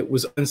Jordan ended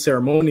was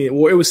unceremonious.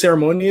 Well, it was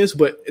ceremonious,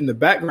 but in the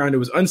background, it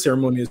was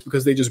unceremonious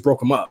because they just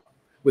broke him up.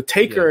 With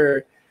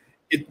Taker,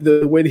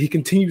 the way that he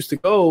continues to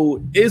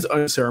go is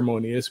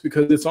unceremonious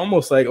because it's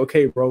almost like,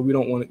 okay, bro, we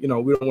don't want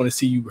to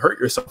see you hurt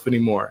yourself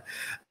anymore.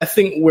 I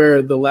think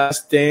where The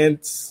Last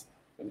Dance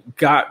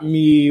got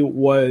me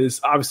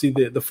was obviously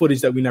the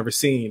footage that we never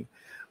seen.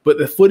 But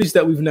the footage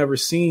that we've never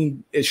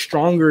seen is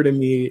stronger to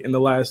me in the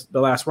last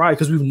ride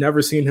because we've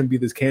never seen him be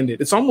this candid.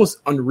 It's almost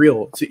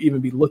unreal to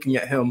even be looking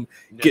at him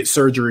get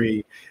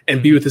surgery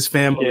and be with his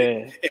family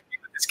and be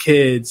with his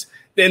kids.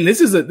 And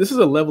this is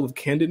a level of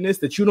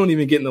candidness that you don't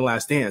even get in The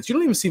Last Dance. You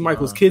don't even see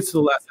Michael's kids to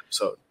the last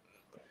episode.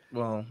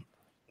 Well,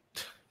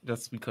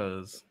 that's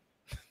because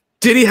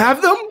did he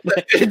have them?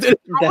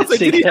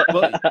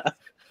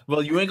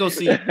 Well, you ain't gonna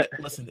see.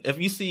 Listen, if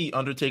you see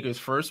Undertaker's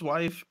first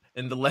wife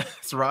in the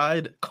last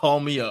ride, call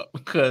me up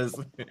because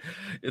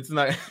it's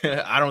not.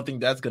 I don't think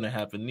that's gonna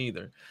happen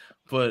either.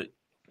 But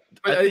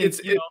I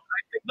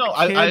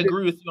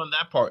agree with you on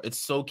that part. It's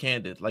so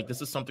candid. Like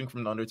this is something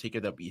from the Undertaker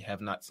that we have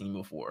not seen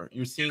before.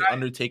 You're seeing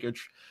Undertaker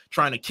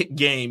trying to kick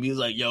game. He's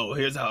like, "Yo,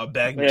 here's how I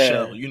bag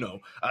Michelle." You know,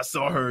 I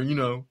saw her. You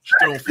know,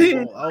 throwing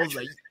football. I was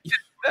like,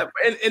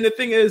 and the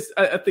thing is,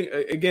 I think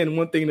again,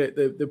 one thing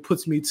that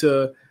puts me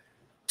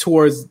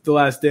towards The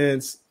Last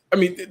Dance. I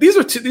mean, these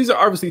are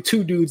obviously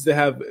two dudes that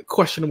have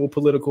questionable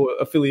political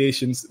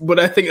affiliations, but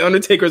I think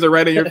Undertakers are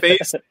right in your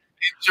face.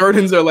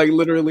 Jordans are like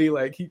literally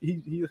like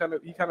he kind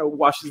of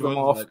washes them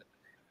off. Like,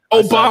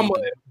 Obama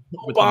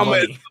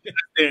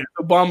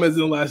is in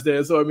The Last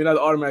Dance, so I mean that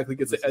automatically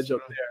gets an edge up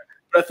there.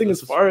 But I think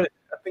as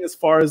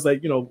far as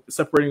like, you know,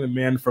 separating the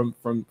man from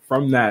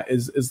that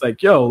is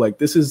like, yo, like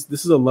this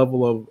is a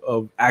level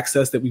of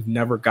access that we've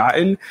never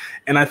gotten,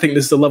 and I think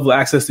this is a level of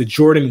access that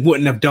Jordan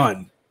wouldn't have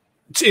done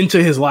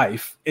into his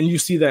life, and you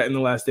see that in The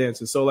Last Dance.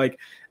 And so like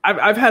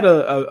I've had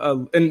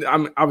and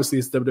I'm obviously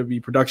it's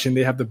WWE production,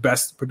 they have the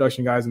best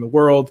production guys in the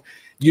world.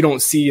 You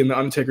don't see in the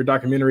Undertaker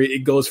documentary it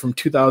goes from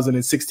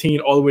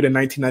 2016 all the way to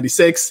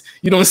 1996.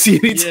 You don't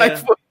see any type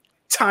of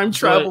time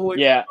travel.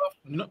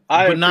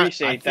 I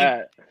appreciate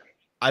that.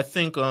 I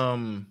think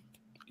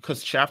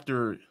because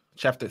chapter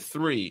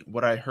 3,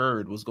 what I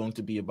heard was going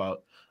to be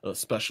about a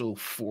special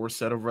 4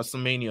 set of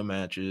WrestleMania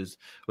matches,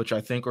 which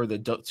I think are the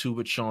 2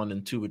 with Shawn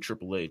and 2 with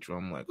Triple H. Where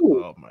I'm like,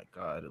 oh my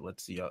god,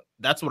 let's see.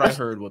 That's what I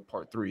heard. What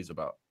part 3 is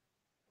about.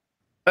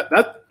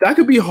 That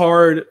could be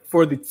hard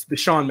for the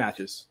Shawn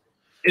matches,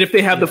 and if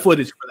they have the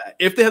footage for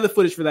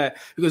that,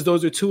 because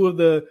those are 2 of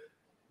the,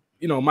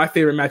 you know, my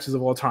favorite matches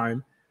of all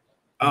time.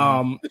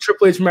 The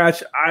Triple H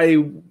match,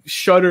 I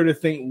shudder to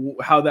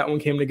think how that one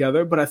came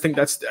together, but I think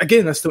that's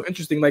still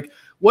interesting. Like,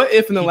 what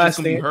if in the last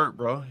thing hurt,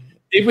 bro?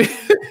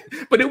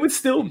 But it would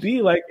still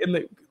be like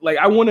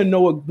I want to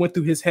know what went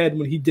through his head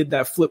when he did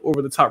that flip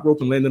over the top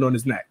rope and landed on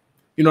his neck.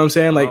 You know what I'm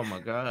saying? Like, oh my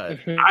god,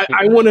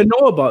 I want to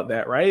know about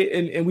that, right?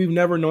 And we've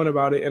never known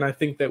about it. And I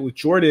think that with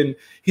Jordan,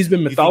 he's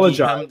been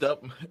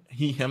mythologized.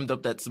 He hemmed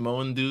up that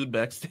Samoan dude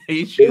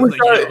backstage. I think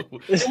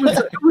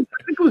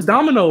it was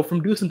Domino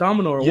from Deuce and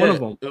Domino, or one of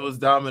them. It was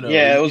Domino.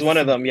 Yeah, it was one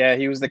of them. Yeah,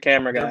 he was the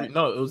camera guy.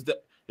 No, it was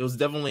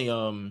definitely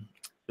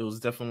it was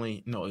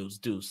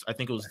Deuce. I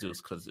think it was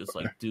Deuce because it's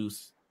like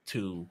Deuce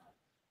to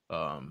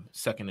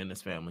second in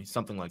his family,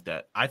 something like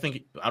that. I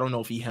don't know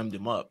if he hemmed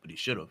him up, but he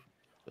should have.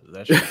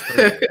 That shit was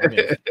crazy. I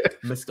mean,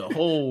 missed a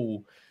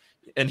whole,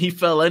 and he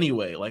fell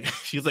anyway. Like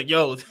she's like,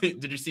 "Yo,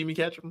 did you see me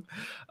catch him?"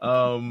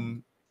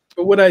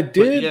 But what I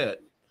did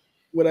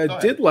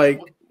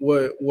like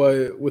what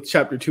with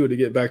chapter 2, to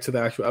get back to the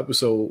actual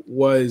episode,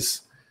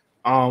 was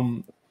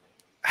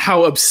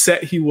how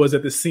upset he was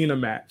at the Cena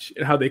match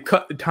and how they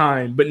cut the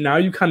time. But now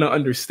you kind of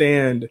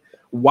understand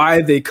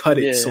why they cut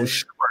it so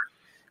short,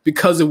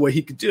 because of what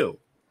he could do.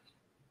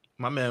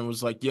 My man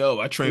was like, "Yo,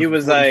 I trained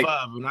for 45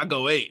 and I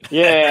go 8."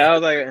 Yeah, I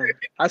was like,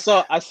 I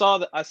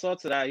saw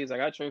to that. He was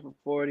like, "I trained for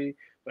 40,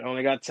 but I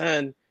only got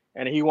 10."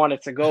 And he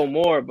wanted to go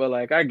more, but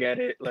like, I get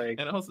it. Like,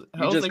 and I was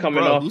just like,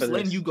 coming off. Who's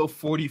letting you go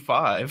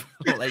 45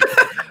 like,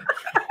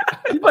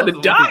 you about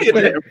to die in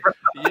there, bro.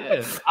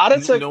 Yeah, I'd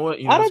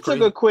have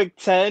took a quick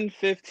 10,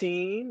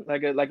 15,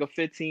 like a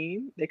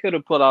 15. They could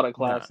have put out a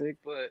classic,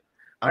 but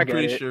I'm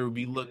pretty sure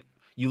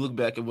you look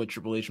back at what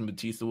Triple H and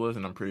Batista was,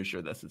 and I'm pretty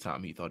sure that's the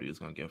time he thought he was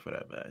going to get for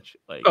that match.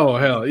 Like, oh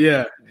hell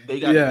yeah, they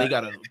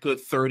got a good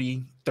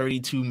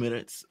 32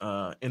 minutes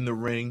in the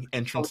ring,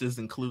 entrances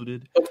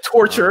included, of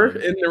torture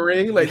in the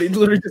ring. Like they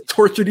literally just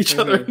tortured each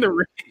other in the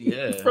ring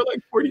for like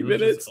 40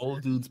 minutes.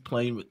 Old dudes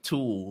playing with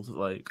tools,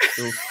 like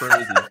it was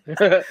crazy.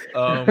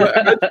 I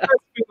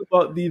feel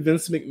about the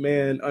Vince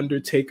McMahon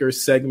Undertaker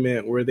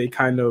segment where they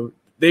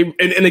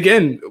and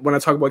again, when I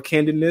talk about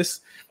candidness,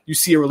 you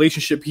see a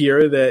relationship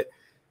here that.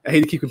 I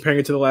hate to keep comparing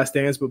it to The Last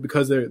Dance, but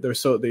because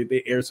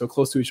they air so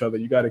close to each other,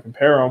 you got to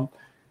compare them.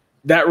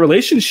 That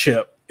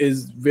relationship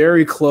is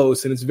very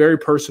close and it's very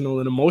personal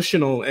and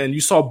emotional. And you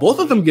saw both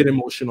of them get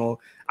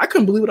emotional. I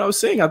couldn't believe what I was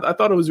saying. I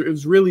thought it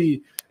was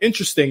really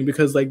interesting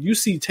because like you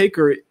see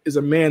Taker is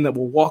a man that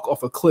will walk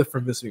off a cliff for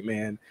Vince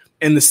McMahon,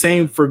 and the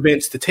same for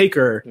Vince to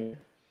Taker.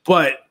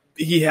 But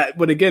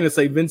but again, it's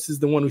like Vince is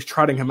the one who's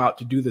trotting him out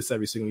to do this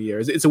every single year.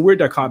 It's a weird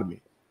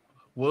dichotomy.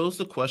 What was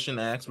the question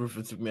asked for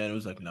Vince McMahon? It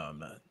was like, no, I'm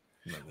not.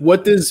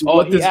 What does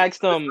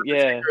asked him?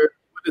 Yeah.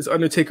 What does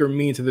Undertaker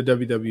mean to the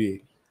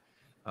WWE?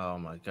 Oh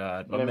my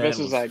God! And Vince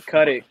was like,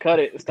 "Cut it!"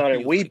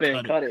 Started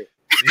weeping. Cut it.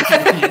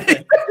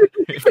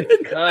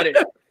 Cut it.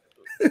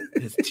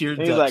 His tear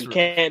ducts. He's like,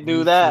 "Can't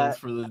do that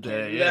for the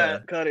day." Yeah,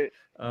 cut it.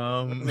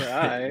 All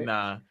right.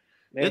 Nah.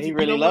 Man, he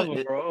really loved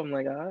him, bro. I'm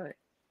like, all right.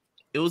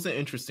 It was an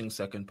interesting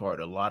second part.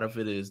 A lot of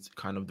it is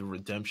kind of the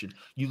redemption.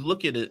 You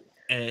look at it,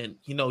 and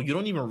you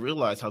don't even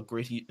realize how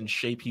great in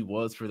shape he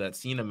was for that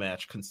Cena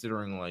match,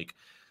 considering like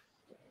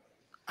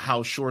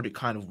how short it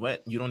kind of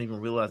went. You don't even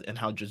realize, and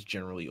how just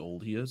generally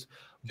old he is.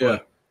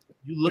 But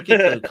you look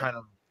at the kind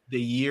of the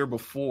year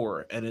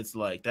before, and it's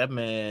like that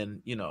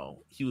man,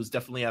 he was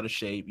definitely out of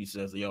shape. He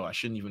says, "Yo, I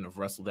shouldn't even have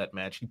wrestled that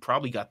match." He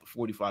probably got the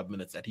 45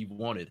 minutes that he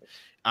wanted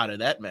out of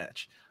that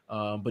match.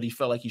 But he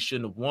felt like he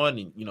shouldn't have won.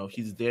 And,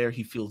 he's there.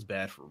 He feels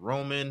bad for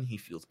Roman. He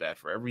feels bad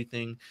for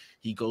everything.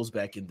 He goes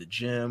back in the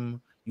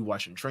gym. You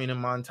watch him training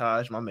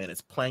montage. My man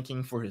is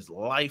planking for his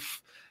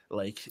life.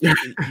 Like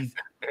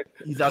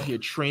he's out here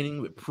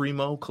training with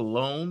Primo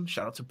Cologne.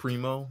 Shout out to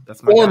Primo.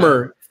 That's my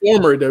former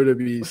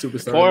WWE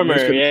superstar.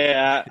 Former,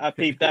 yeah, I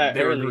peeped that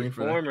early.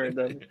 Former,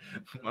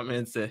 my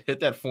man said, "Hit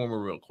that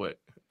former real quick."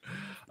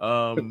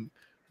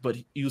 But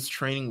he was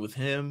training with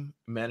him,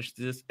 managed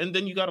this, and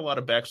then you got a lot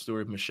of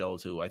backstory of Michelle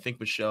too. I think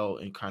Michelle,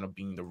 and kind of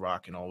being the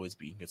Rock and always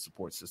being his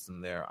support system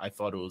there, I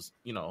thought it was,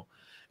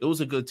 it was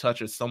a good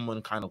touch as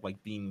someone kind of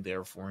like being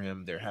there for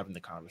him. They're having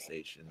the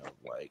conversation of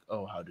like,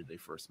 oh, how did they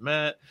first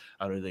met?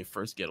 How did they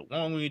first get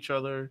along with each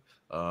other?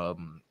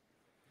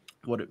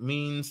 What it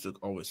means to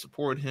always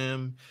support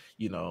him.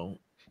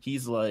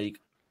 He's like,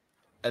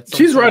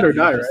 she's ride or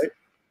die, right?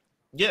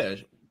 Yeah.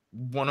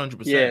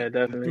 100%. Yeah,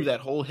 definitely. Through that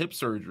whole hip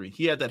surgery.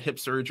 He had that hip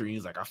surgery.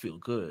 He's like, I feel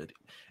good.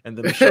 And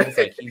then Michelle's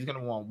like, he's going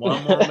to want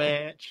one more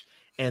match.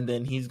 And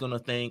then he's going to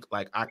think,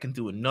 like, I can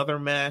do another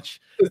match.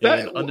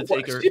 And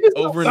Undertaker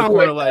over in the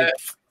corner, like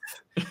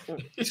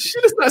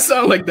she does not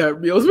sound like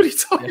that, Meelz. What are you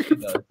talking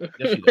about?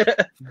 Yes, she does.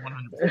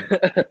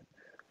 100%.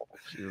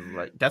 She was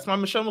like, that's my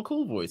Michelle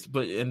McCool voice.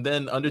 And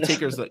then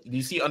Undertaker's like,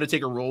 you see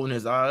Undertaker rolling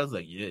his eyes?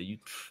 Like, yeah,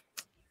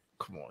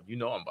 come on.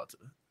 I'm about to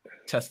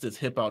test his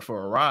hip out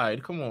for a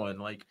ride. Come on,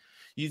 like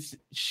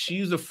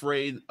she's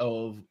afraid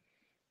of,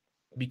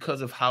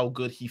 because of how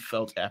good he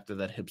felt after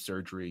that hip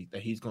surgery,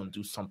 that he's going to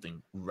do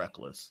something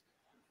reckless,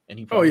 and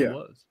he probably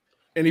was,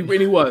 and he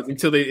was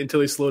until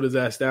they slowed his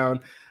ass down.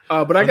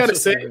 But I gotta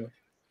say,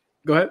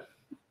 go ahead.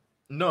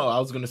 No, I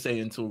was gonna say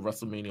until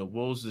WrestleMania.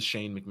 What was the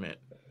Shane McMahon?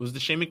 Was the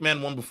Shane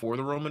McMahon one before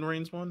the Roman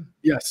Reigns one?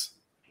 Yes.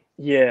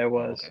 Yeah, it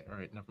was. Okay. All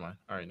right, never mind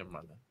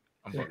then.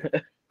 I'm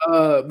bugging.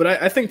 But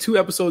I think 2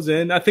 episodes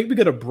in, I think we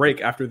get a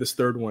break after this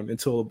third one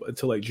until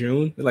like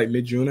June, like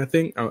mid-June, I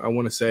think. I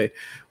want to say,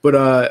 but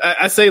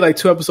I say like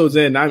 2 episodes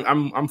in,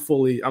 I'm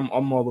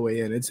all the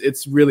way in.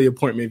 It's really a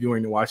point me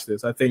viewing to watch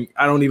this. I think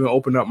I don't even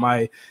open up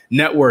my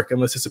network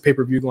unless it's a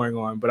pay-per-view going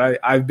on.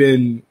 But I've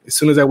been, as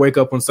soon as I wake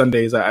up on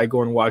Sundays, I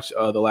go and watch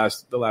the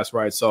last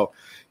ride. So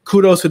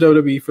kudos to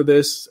WWE for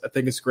this. I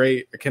think it's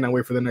great. I cannot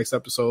wait for the next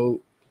episode.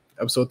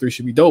 Episode 3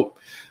 should be dope.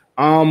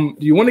 Do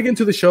you want to get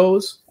into the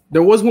shows?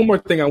 There was one more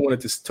thing I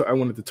wanted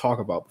to talk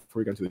about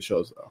before we get into the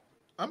shows, though.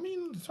 I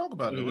mean, talk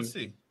about it. Let's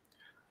see.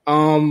 I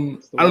don't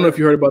know if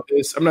you heard about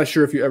this. I'm not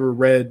sure if you ever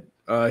read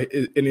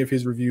any of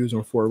his reviews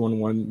on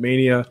 411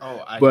 Mania.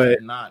 Oh, I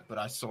did not, but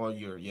I saw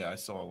I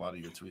saw a lot of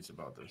your tweets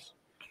about this.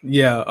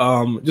 Yeah,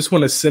 just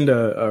want to send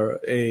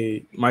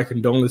my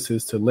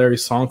condolences to Larry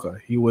Sonka.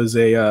 He was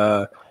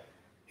a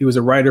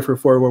writer for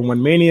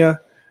 411 Mania.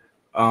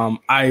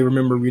 I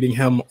remember reading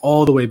him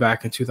all the way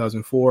back in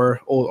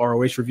 2004, old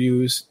ROH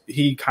reviews.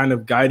 He kind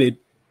of guided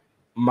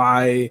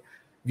my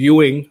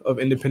viewing of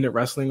independent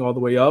wrestling all the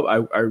way up.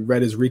 I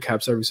read his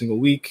recaps every single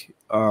week.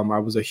 I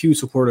was a huge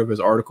supporter of his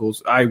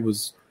articles. I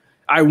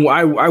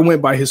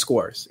went by his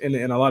scores, and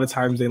a lot of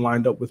times they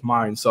lined up with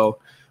mine. So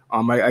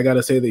I got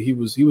to say that he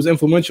was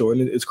influential,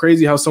 and it's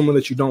crazy how someone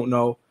that you don't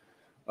know,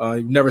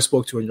 you've never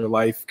spoke to in your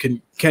life,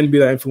 can be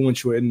that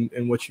influential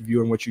in what you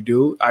view and what you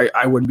do.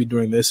 I wouldn't be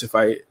doing this if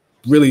I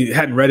really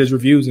hadn't read his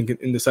reviews and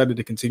decided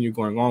to continue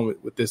going on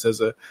with this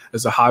as a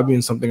hobby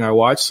and something I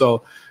watch.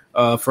 So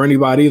for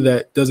anybody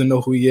that doesn't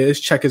know who he is,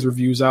 check his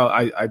reviews out.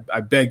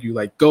 I beg you,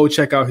 like, go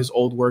check out his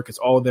old work. It's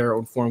all there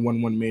on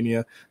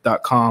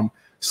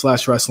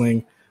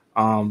 411mania.com/wrestling.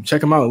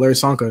 Check him out, Larry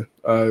Sonka,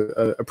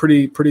 a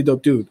pretty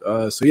dope dude.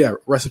 So yeah,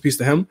 rest in peace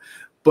to him.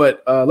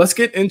 But let's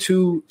get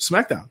into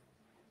SmackDown.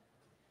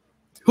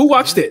 Who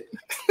watched it?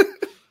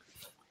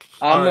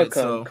 I'm gonna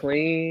come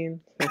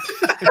clean.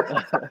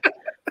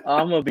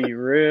 I'm gonna be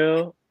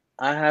real.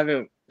 I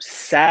haven't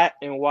sat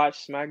and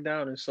watched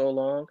SmackDown in so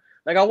long.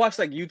 Like, I watched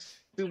like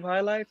YouTube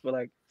highlights, but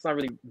like it's not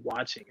really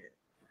watching it.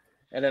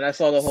 And then I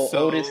saw the whole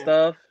Otis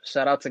stuff.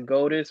 Shout out to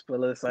Goatus, but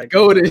it's like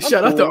Goatus.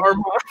 Shout out to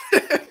Armand.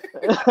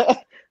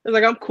 It's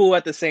like I'm cool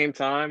at the same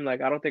time.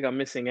 Like, I don't think I'm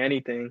missing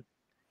anything.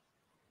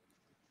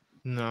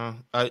 No,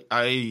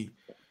 I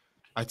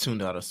I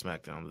tuned out of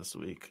SmackDown this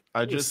week.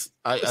 I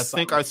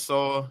think I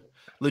saw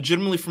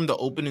legitimately from the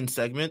opening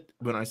segment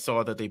when I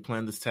saw that they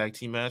planned this tag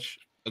team match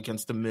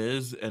against the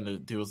Miz,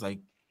 and there was like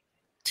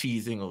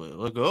teasing a little,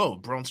 like, oh,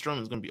 Braun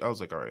Strowman's gonna be. I was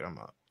like, all right, I'm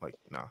not like,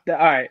 nah. All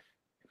right,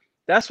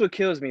 that's what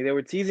kills me. They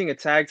were teasing a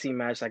tag team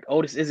match, like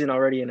Otis isn't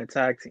already in a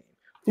tag team.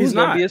 Who's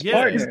gonna be his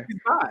partner? He's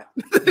not.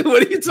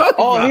 What are you talking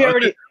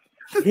about?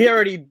 He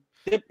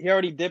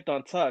already dipped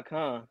on Tuck,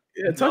 huh?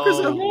 Yeah, Tucker's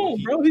at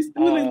home, bro. He's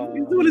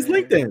doing his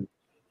LinkedIn.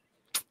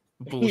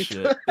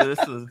 Bullshit. This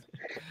is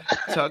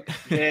Tuck.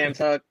 Damn,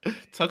 Tuck.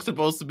 Tuck's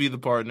supposed to be the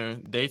partner.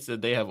 They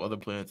said they have other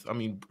plans. I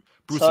mean,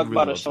 Bruce Tuck really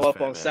about to show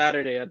up on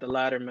Saturday at the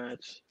ladder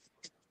match.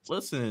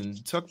 Listen,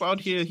 Tuck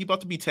out here, he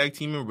about to be tag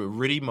teaming with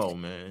Riddy Mo,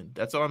 man.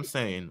 That's all I'm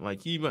saying.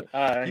 Like he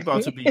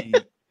about to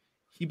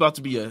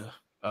be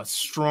a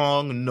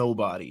strong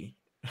nobody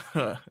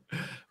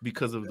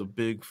because of the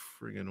big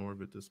friggin'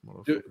 orbit this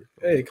motherfucker.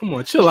 Hey, come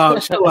on, chill out.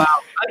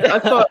 I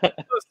thought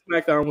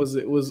SmackDown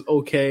was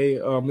okay.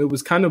 It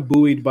was kind of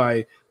buoyed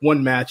by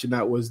one match, and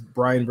that was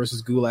Bryan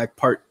versus Gulak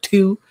Part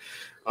 2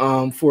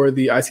 for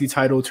the IC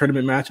title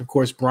tournament match. Of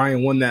course,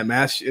 Bryan won that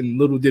match, and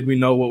little did we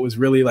know what was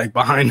really like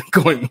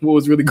what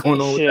was really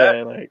going on with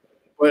that.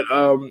 But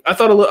I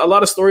thought a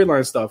lot of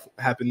storyline stuff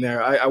happened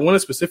there. I want to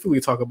specifically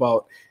talk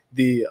about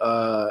the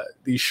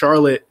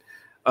Charlotte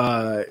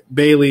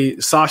Bayley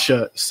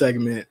Sasha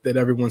segment that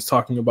everyone's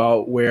talking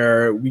about,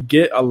 where we're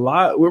getting a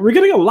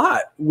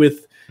lot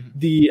with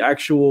the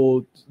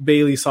actual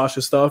Bayley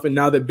Sasha stuff, and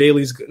now that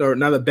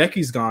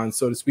Becky's gone,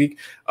 so to speak,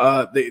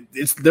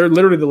 they're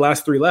literally the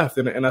last three left,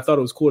 and I thought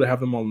it was cool to have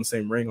them all in the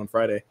same ring on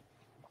Friday.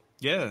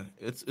 Yeah,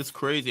 it's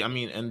crazy. I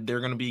mean, and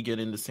they're gonna be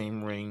getting the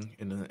same ring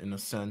in a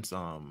sense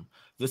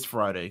this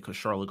Friday because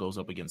Charlotte goes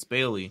up against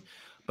Bayley,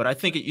 but I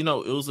think it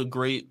was a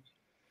great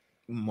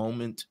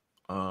moment.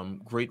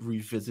 Great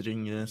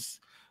revisiting this.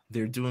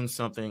 They're doing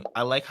something.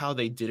 I like how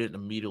they didn't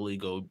immediately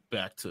go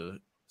back to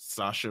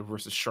Sasha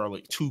versus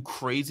Charlotte too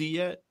crazy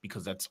yet,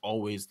 because that's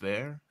always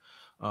there.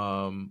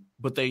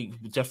 But they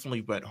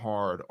definitely went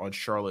hard on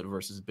Charlotte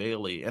versus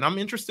Bayley. And I'm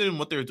interested in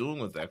what they're doing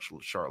with actual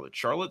Charlotte.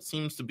 Charlotte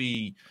seems to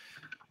be,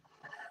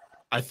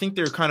 I think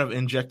they're kind of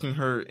injecting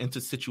her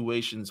into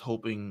situations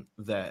hoping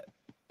that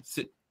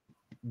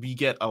we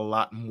get a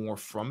lot more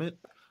from it.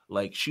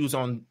 Like she was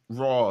on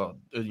Raw,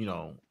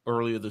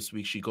 earlier this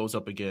week. She goes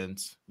up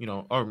against,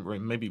 or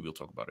maybe we'll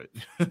talk about it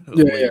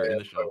later in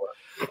the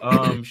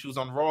show. She was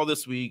on Raw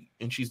this week,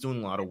 and she's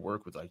doing a lot of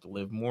work with like the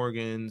Liv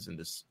Morgans and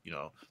this,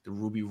 the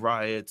Ruby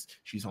Riots.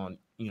 She's on,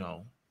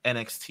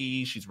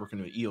 NXT. She's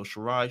working with Io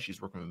Shirai.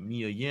 She's working with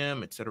Mia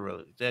Yim, etc.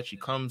 Like that. She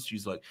comes.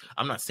 She's like,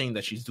 I'm not saying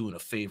that she's doing a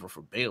favor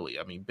for Bayley.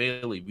 I mean,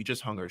 Bayley, we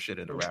just hung her shit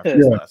in the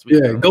rafters last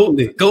week. Yeah,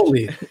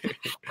 Goatley.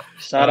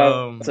 Shout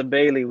out to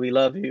Bayley. We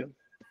love you.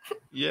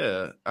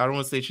 Yeah, I don't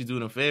want to say she's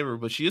doing a favor,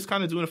 but she is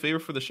kind of doing a favor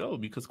for the show,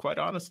 because quite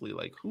honestly,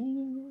 like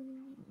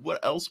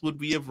what else would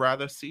we have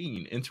rather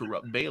seen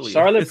interrupt Bayley?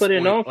 Charlotte put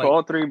it on for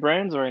all three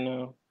brands right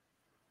now.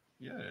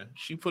 Yeah,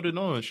 she put it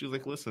on. She's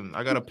like, listen,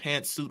 I got a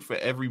pantsuit for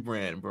every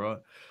brand, bro.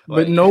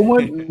 But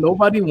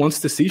nobody wants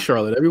to see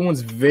Charlotte.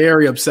 Everyone's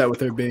very upset with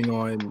her being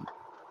on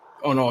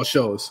all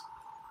shows.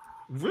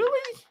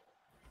 Really?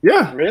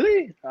 Yeah.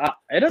 Really?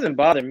 It doesn't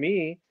bother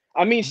me.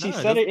 I mean, she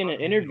said it in an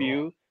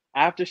interview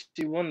after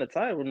she won the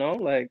title, no?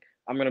 Like,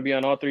 I'm going to be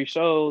on all three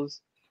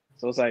shows.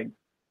 So it's like,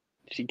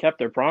 she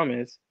kept her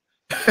promise.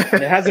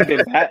 It hasn't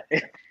been bad.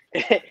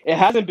 It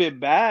hasn't been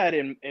bad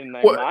in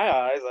like my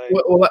eyes. Like,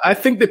 well, I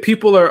think that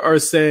people are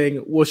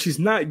saying, well, she's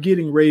not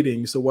getting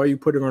ratings, so why are you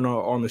putting her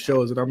on the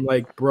shows? And I'm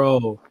like,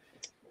 bro,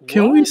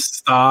 can we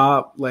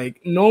stop? Like,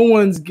 no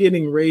one's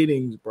getting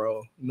ratings,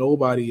 bro.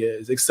 Nobody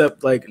is,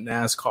 except like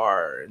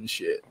NASCAR and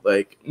shit.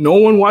 Like, no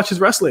one watches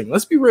wrestling.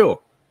 Let's be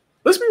real.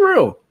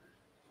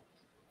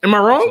 Am I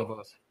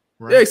wrong?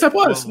 Right? Yeah, except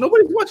us.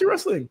 Nobody's watching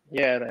wrestling.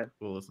 Yeah.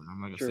 Well, listen, I'm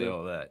not gonna say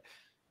all that,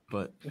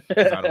 but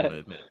I don't want to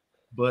admit it.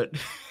 But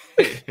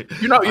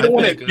you don't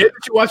want to admit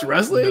that you watch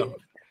wrestling?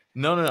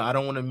 No. I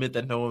don't want to admit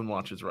that no one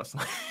watches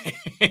wrestling.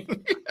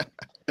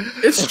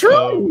 It's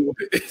true.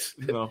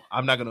 No,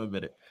 I'm not gonna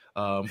admit it.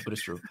 But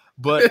it's true.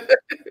 But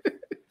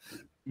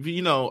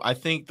I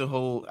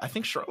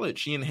think Charlotte,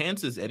 she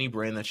enhances any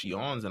brand that she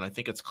owns, and I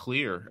think it's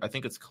clear. I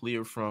think it's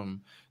clear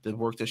from the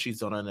work that she's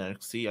done on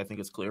NXT. I think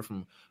it's clear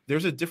from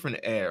there's a different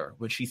air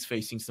when she's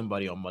facing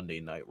somebody on Monday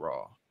Night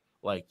Raw.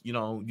 Like,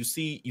 you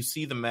see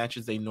the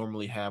matches they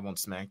normally have on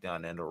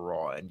SmackDown and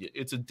Raw, and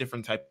it's a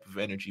different type of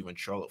energy when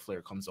Charlotte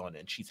Flair comes on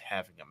and she's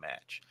having a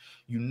match.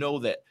 You know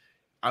that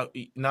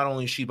not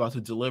only is she about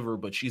to deliver,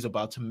 but she's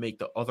about to make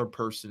the other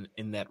person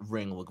in that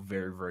ring look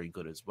very, very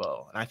good as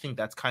well. And I think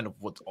that's kind of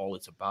what all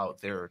it's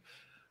about. They're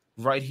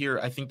right here.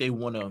 I think they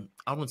want to,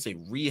 I wouldn't say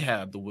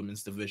rehab the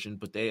women's division,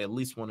 but they at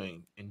least want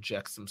to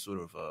inject some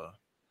sort of,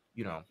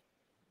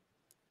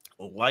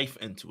 life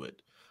into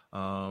it.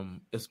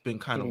 It's been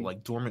kind of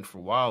like dormant for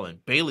a while,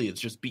 and Bayley is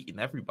just beating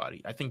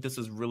everybody. I think this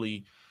is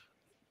really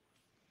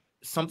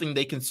something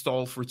they can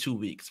stall for 2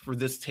 weeks for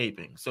this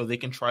taping, so they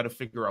can try to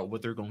figure out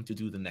what they're going to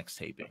do the next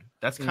taping.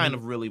 That's kind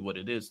of really what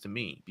it is to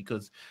me,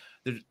 because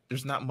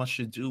there's not much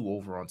to do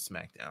over on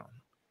SmackDown.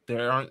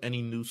 There aren't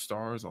any new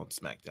stars on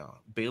SmackDown.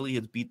 Bayley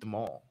has beat them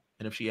all,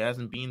 and if she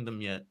hasn't beaten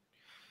them yet,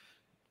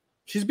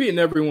 she's beating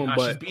everyone.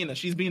 But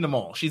she's beating them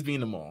all. She's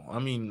beating them all. I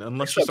mean,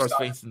 unless she starts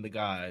facing the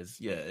guys,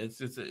 yeah,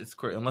 it's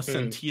crazy. Unless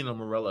Santina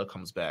Morella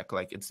comes back,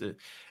 like it's a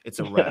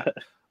wrap.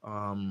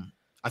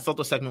 I thought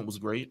the segment was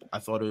great. I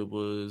thought it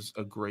was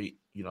a great,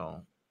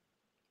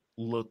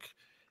 look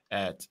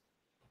at.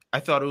 I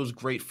thought it was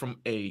great from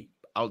a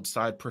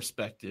outside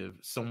perspective.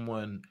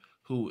 Someone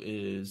who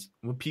is,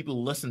 when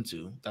people listen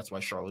to, that's why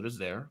Charlotte is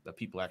there, that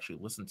people actually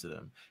listen to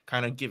them,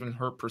 kind of giving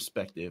her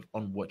perspective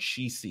on what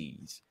she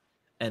sees.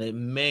 And it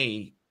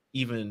may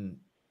even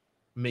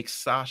make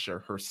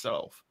Sasha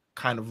herself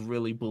kind of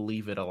really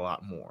believe it a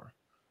lot more.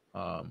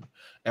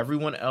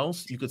 Everyone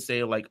else, you could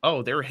say like,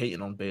 oh, they're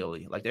hating on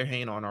Bayley. Like they're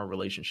hating on our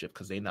relationship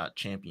because they're not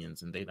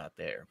champions and they're not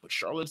there. But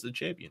Charlotte's the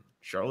champion.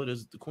 Charlotte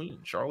is the queen.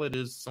 Charlotte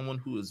is someone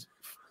who is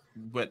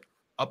went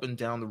up and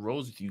down the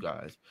roads with you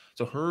guys.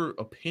 So her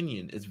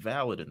opinion is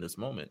valid in this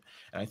moment.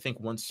 And I think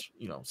once,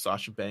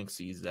 Sasha Banks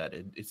sees that,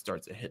 it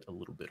starts to hit a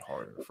little bit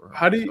harder for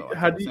her.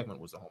 Segment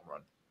was a home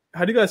run.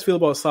 How do you guys feel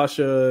about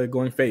Sasha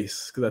going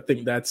face? Because I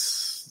think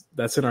that's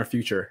in our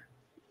future,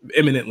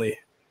 imminently.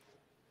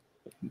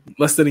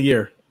 Less than a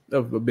year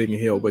of being a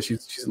heel, but she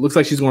looks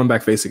like she's going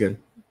back face again.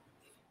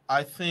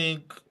 I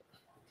think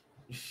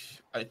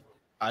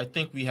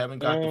we haven't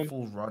got the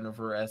full run of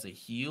her as a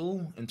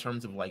heel in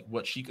terms of like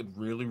what she could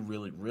really,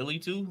 really, really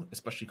do,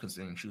 especially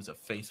considering she was a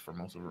face for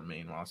most of her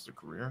main roster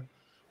career.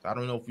 So I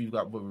don't know if we've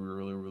got what we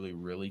really, really,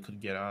 really could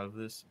get out of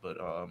this, but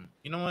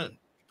you know what?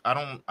 I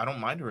don't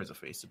mind her as a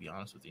face, to be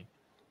honest with you.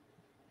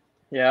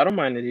 Yeah, I don't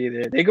mind it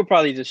either. They could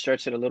probably just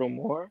stretch it a little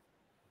more.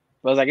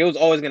 But it was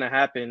always gonna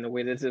happen the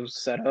way this was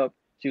set up.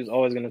 She was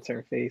always gonna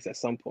turn face at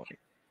some point.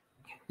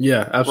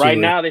 Yeah, absolutely. Right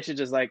now they should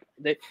just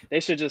they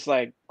should just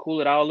cool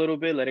it out a little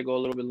bit, let it go a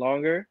little bit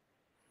longer,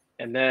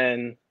 and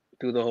then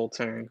do the whole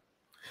turn.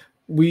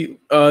 We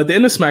the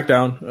end of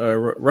SmackDown,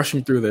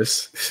 rushing through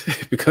this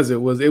because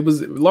it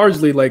was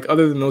largely like,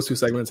 other than those two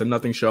segments, a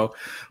nothing show.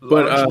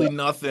 But largely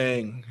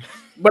nothing.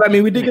 But I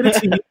mean, we did get a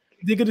tease.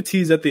 We did get a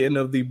tease at the end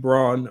of the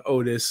Braun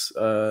Otis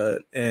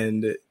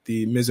and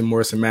the Miz and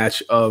Morrison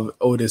match of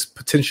Otis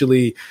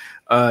potentially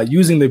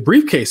using the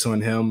briefcase on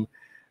him.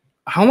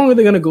 How long are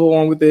they going to go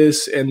on with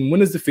this? And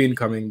when is the Fiend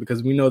coming?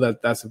 Because we know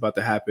that that's about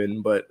to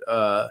happen. But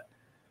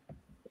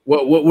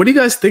what do you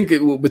guys think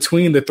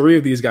between the three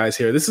of these guys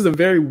here? This is a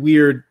very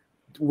weird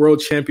world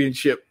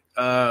championship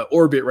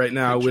orbit right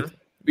now with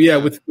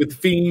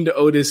Fiend,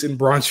 Otis, and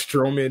Braun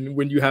Strowman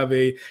when you have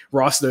a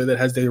roster that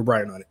has Daniel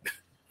Bryan on it.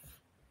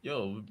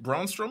 Yo,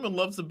 Braun Strowman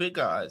loves the big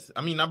guys.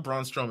 I mean, not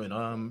Braun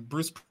Strowman.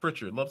 Bruce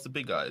Pritchard loves the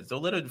big guys.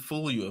 Don't let it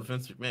fool you,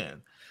 Vince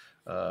McMahon.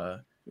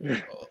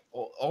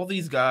 All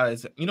these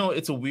guys,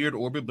 it's a weird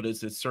orbit, but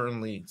it's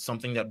certainly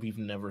something that we've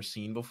never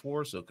seen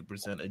before. So it could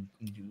present a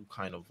new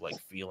kind of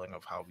feeling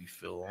of how we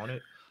feel on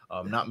it.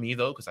 Not me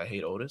though, because I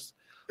hate Otis.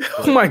 But...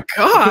 Oh my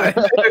god,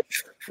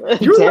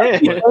 you're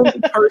the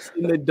only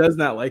person that does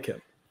not like him.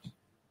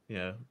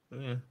 Yeah.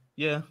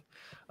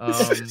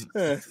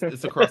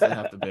 It's a cross I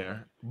have to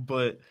bear,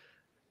 but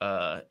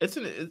it's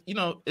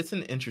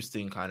an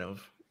interesting kind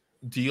of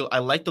deal. I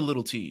like the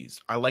little tease.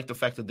 I like the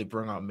fact that they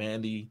bring out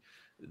Mandy.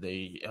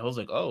 I was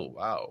like, oh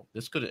wow,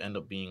 this could end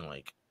up being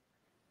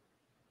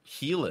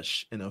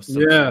heelish in some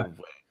sort of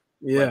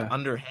way,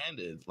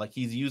 underhanded. Like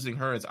he's using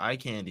her as eye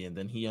candy, and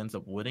then he ends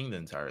up winning the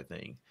entire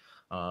thing.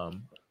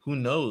 Who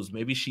knows?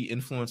 Maybe she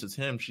influences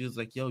him. She's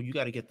like, yo, you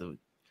got to get the.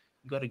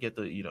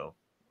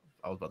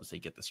 I was about to say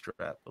get the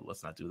strap, but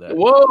let's not do that.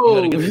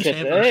 Whoa! You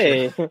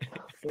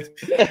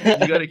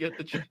gotta get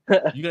the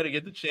championship. You gotta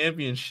get the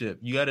championship.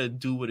 You gotta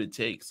do what it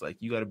takes.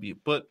 You gotta be.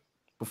 But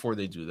before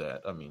they do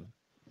that, I mean,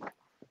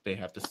 they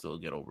have to still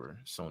get over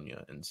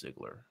Sonya and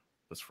Ziggler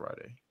this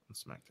Friday on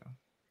SmackDown.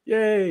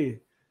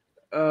 Yay!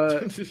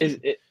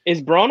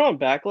 Is Braun on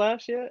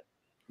Backlash yet?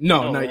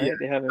 No, not yet.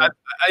 They haven't.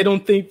 I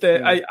don't think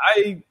that.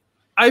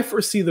 I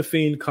foresee the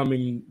Fiend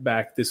coming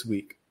back this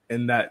week.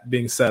 And that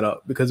being set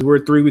up because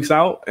we're 3 weeks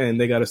out and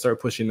they got to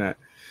start pushing that.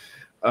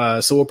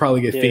 So we'll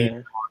probably get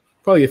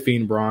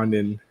Fiend Braun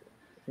and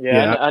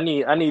I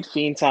need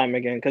Fiend time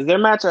again because their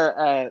match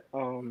at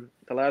the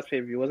last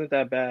pay-per-view wasn't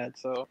that bad.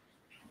 So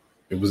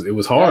it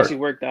was hard. It actually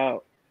worked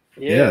out.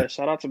 Yeah,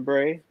 shout out to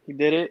Bray. He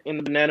did it in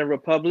the Banana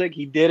Republic.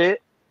 He did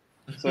it.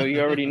 So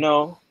you already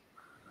know.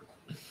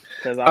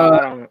 Because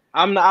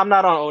I'm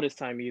not on Otis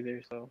time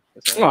either. So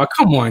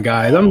come on,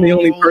 guys! I'm the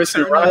only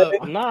person. Right?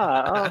 I'm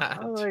not.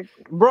 I was like,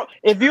 bro,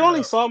 if you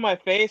only saw my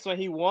face when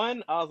he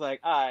won, I was like,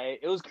 all right.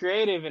 It was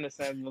creative in a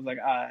sense. I was like,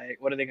 all right,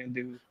 what are they gonna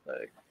do?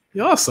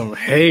 Y'all some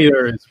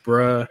haters,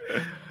 bruh.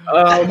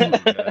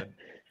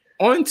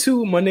 On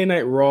to Monday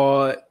Night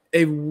Raw,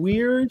 a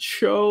weird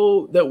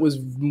show that was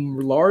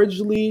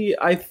largely,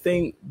 I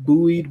think,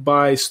 buoyed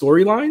by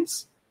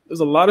storylines. There's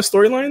a lot of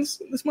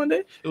storylines this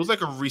Monday. It was like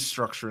a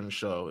restructuring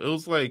show. It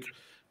was like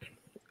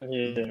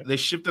Yeah. They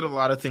shifted a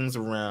lot of things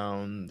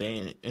around.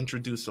 They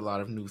introduced a lot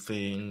of new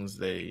things.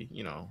 They,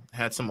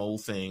 had some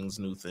old things,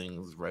 new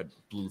things, red,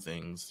 blue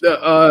things.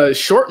 The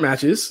short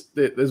matches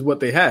is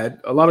what they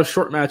had. A lot of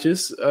short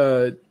matches.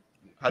 How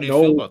do you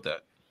feel about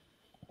that?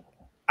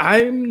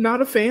 I'm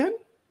not a fan.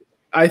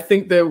 I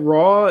think that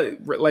Raw,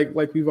 like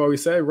we've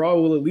always said, Raw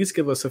will at least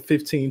give us a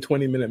 15,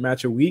 20-minute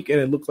match a week, and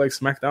it looked like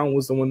SmackDown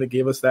was the one that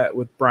gave us that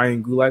with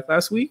Brian Gulak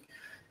last week.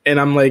 And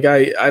I'm like,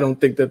 I don't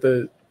think that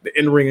the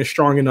in-ring is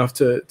strong enough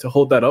to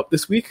hold that up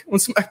this week on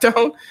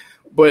SmackDown.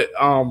 But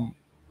I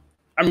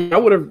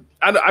mean,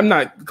 I'm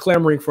not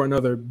clamoring for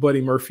another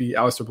Buddy Murphy,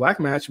 Aleister Black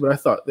match, but I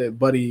thought that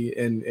Buddy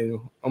and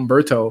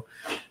Humberto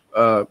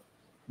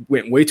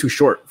went way too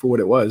short for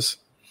what it was.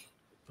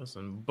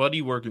 Listen,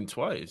 Buddy working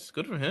twice.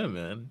 Good for him,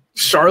 man.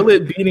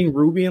 Charlotte beating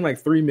Ruby in like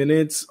 3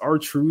 minutes.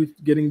 R-Truth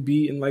getting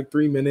beat in like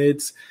 3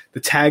 minutes. The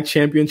tag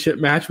championship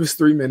match was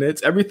 3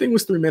 minutes. Everything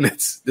was 3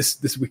 minutes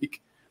this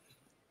week.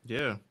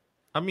 Yeah.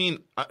 I mean,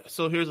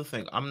 so here's the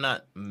thing. I'm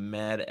not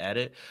mad at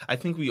it. I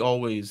think we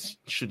always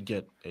should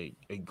get a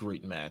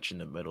great match in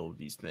the middle of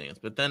these things.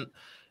 But then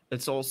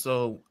it's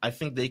also, I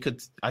think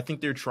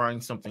they're trying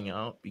something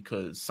out,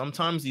 because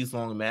sometimes these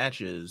long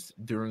matches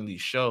during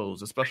these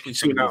shows, especially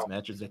some of these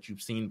matches that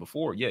you've seen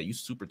before, yeah, you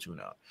super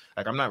tune out.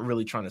 Like, I'm not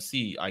really trying to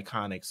see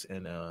Iconics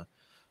and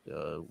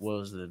what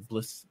was it,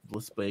 Bliss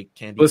Bake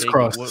Candy Bliss Cake?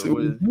 Cross.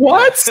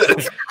 What?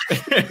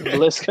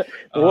 Bliss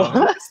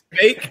What?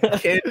 Bake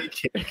Candy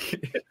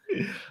Cake.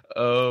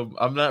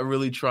 I'm not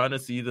really trying to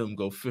see them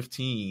go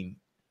 15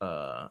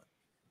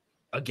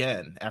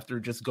 again after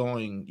just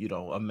going,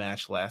 a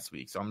match last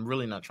week. So I'm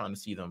really not trying to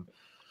see them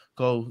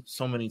go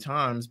so many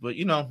times. But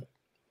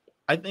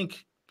I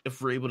think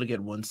if we're able to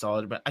get one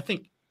solid, I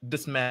think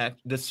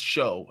this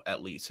show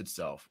at least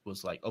itself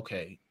was like,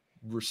 okay,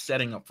 we're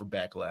setting up for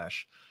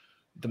Backlash.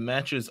 The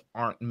matches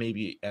aren't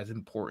maybe as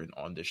important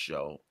on this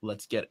show.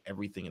 Let's get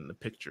everything in the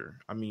picture.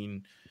 I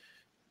mean,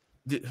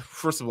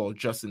 first of all,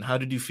 Justin, how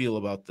did you feel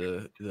about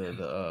the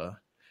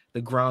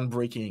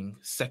groundbreaking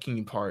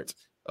second part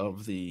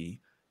of the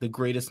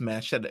greatest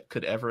match that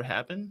could ever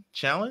happen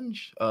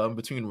challenge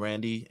between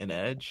Randy and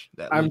Edge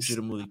that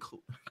legitimately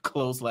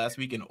closed last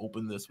week and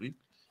opened this week?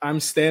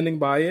 I'm standing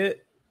by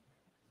it.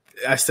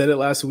 I said it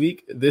last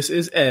week. This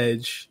is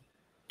Edge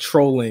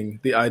trolling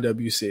the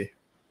IWC.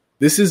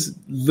 This is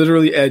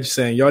literally Edge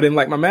saying, y'all didn't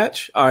like my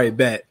match? All right,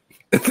 bet.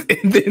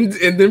 and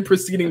then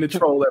proceeding to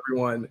troll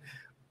everyone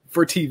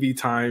for TV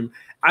time.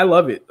 I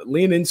love it.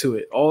 Lean into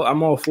it.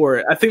 I'm all for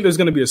it. I think there's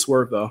going to be a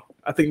swerve, though.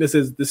 I think this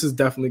is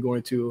definitely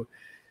going to,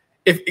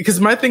 because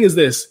my thing is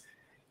this.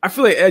 I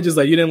feel like Edge is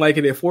like, you didn't like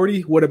it at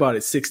 40? What about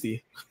at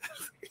 60?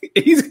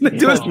 He's going to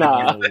do it.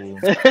 Nah.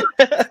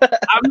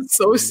 I'm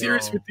so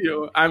serious with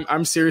you.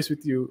 I'm serious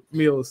with you,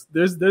 Meelz.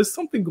 There's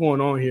something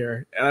going on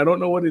here, and I don't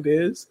know what it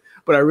is,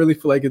 but I really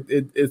feel like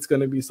it's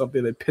going to be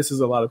something that pisses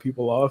a lot of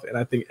people off, and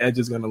I think Edge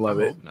is going to love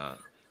it. Not.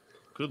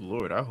 Good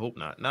Lord, I hope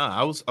not. Nah,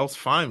 I was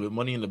fine with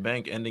Money in the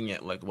Bank ending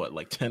at like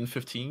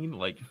 10:15,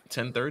 like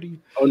 10:30.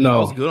 Oh no, I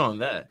was good on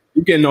that.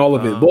 You're getting all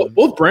of it.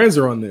 Both brands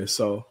are on this,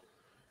 so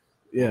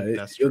yeah,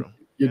 that's true.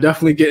 You're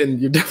definitely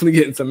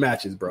getting some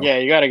matches, bro. Yeah,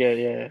 you gotta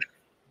get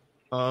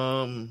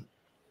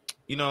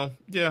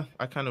yeah,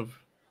 I kind of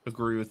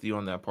agree with you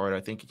on that part.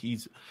 I think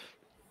he's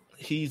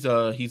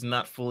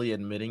not fully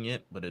admitting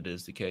it, but it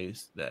is the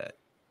case that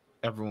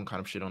everyone kind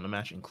of shit on the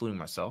match, including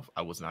myself.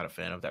 I was not a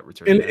fan of that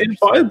return. And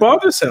it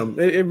bothers him.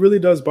 It really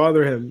does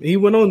bother him. He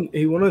went on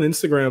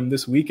Instagram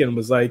this weekend and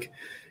was like,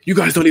 "You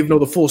guys don't even know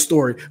the full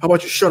story. How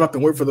about you shut up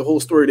and wait for the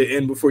whole story to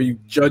end before you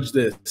judge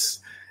this?"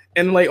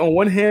 And like, on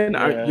one hand,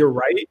 you're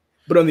right,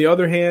 but on the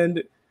other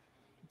hand,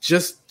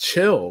 just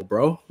chill,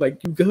 bro.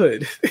 Like, you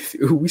good.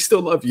 We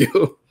still love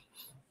you.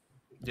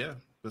 Yeah,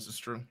 this is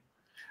true.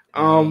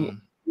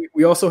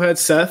 We also had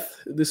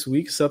Seth this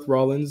week. Seth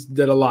Rollins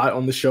did a lot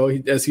on the show,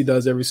 as he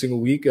does every single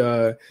week.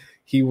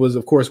 He was,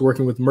 of course,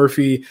 working with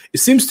Murphy. It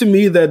seems to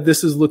me that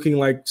this is looking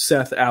like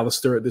Seth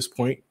Aleister at this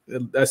point.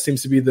 That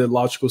seems to be the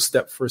logical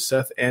step for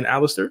Seth and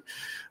Aleister.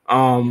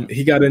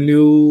 He got a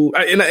new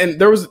and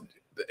there was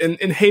in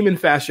Heyman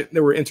fashion,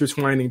 there were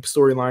intertwining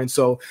storylines.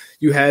 So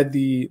you had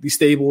the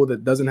stable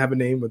that doesn't have a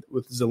name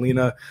with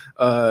Zelina,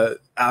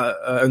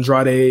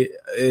 Andrade,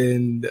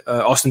 and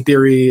Austin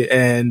Theory,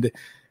 and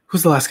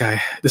who's the last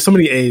guy? There's so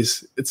many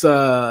A's. It's who's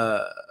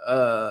the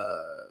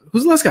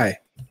last guy?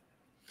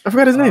 I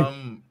forgot his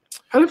name.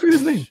 How did I forget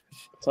his name?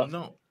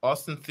 No,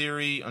 Austin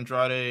Theory,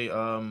 Andrade.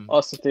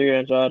 Austin Theory,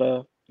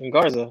 Andrade, and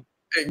Garza.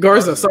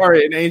 Garza,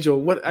 sorry, and Angel.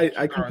 What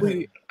I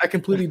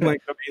completely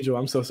blanked up Angel.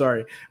 I'm so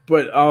sorry,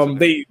 but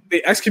they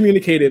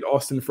excommunicated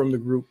Austin from the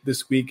group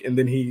this week, and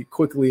then he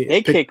quickly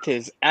kicked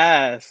his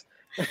ass.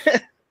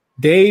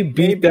 They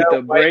beat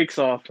the brakes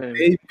off him.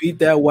 They beat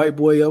that white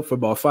boy up for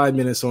about 5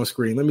 minutes on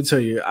screen. Let me tell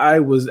you, I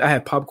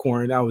had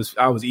popcorn. I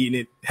was eating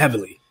it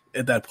heavily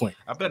at that point.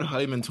 I bet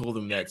Heyman told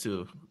him that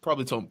too.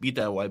 Probably told him beat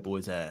that white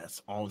boy's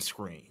ass on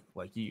screen.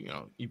 Like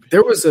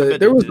there was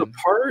a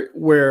part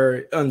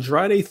where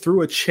Andrade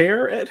threw a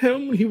chair at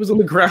him when he was on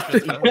the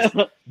ground.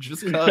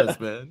 Just cause,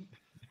 man.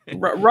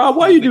 Rob,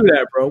 why you do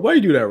that, bro? Why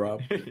you do that,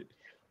 Rob?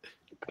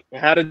 I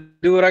had to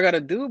do what I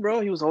gotta do, bro.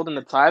 He was holding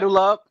the title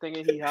up,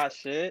 thinking he hot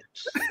shit.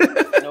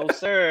 No,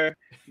 sir.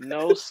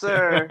 No,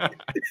 sir.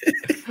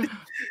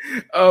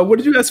 What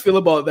did you guys feel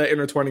about that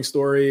intertwining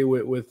story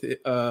with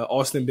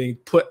Austin being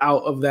put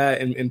out of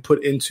that and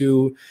put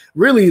into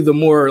really the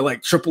more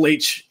like Triple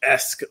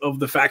H-esque of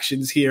the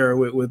factions here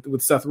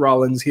with Seth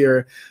Rollins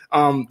here?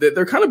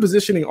 They're kind of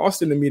positioning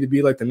Austin to me to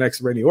be like the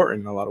next Randy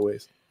Orton in a lot of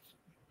ways.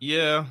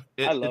 Yeah,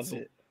 I love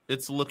it.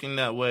 It's looking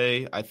that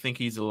way. I think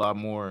he's a lot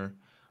more.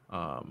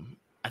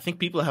 I think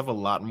people have a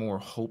lot more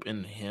hope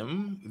in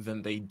him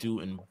than they do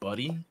in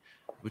Buddy,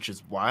 which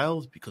is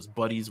wild because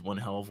Buddy's one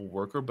hell of a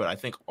worker. But I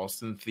think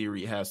Austin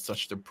Theory has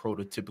such the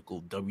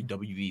prototypical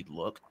WWE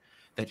look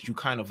that you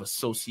kind of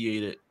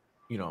associate it,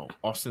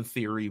 Austin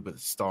Theory with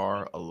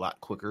Star a lot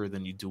quicker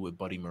than you do with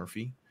Buddy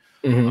Murphy.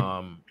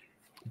 Mm-hmm.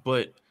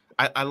 But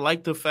I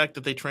like the fact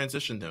that they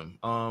transitioned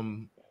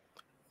him.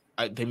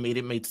 They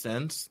made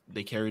sense.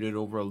 They carried it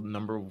over a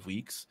number of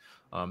weeks.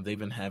 They've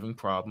been having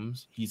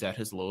problems. He's at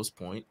his lowest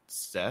point.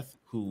 Seth,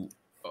 who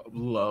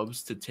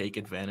loves to take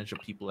advantage of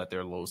people at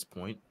their lowest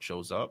point,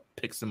 shows up,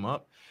 picks him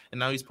up, and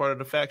now he's part of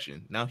the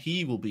faction. Now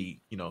he will be,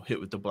 hit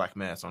with the black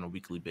mass on a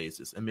weekly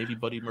basis, and maybe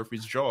Buddy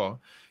Murphy's jaw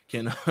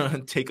can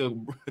take a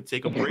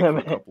break for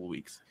a couple of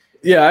weeks.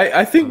 Yeah,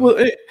 I think.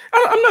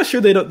 I'm not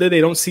sure they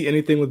don't see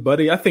anything with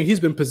Buddy. I think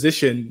he's been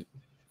positioned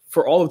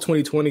for all of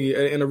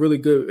 2020 in a really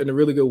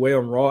good way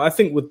on Raw. I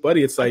think with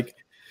Buddy, it's like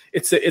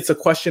it's a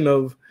question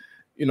of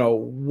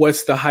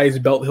what's the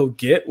highest belt he'll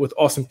get. With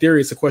Austin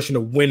Theory, it's a question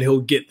of when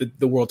he'll get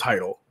the world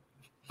title.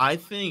 I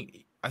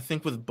think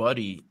with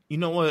Buddy, you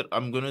know what?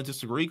 I'm going to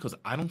disagree because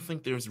I don't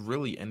think there's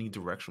really any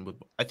direction. But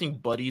I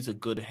think Buddy's a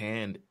good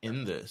hand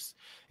in this,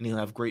 and he'll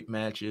have great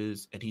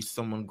matches, and he's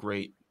someone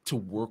great to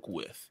work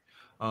with.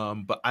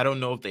 But I don't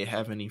know if they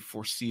have any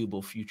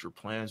foreseeable future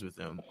plans with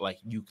him. Like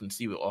you can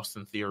see with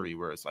Austin Theory,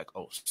 where it's like,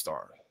 oh,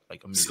 Star,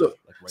 like immediately.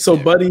 So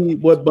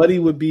Buddy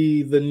would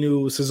be the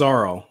new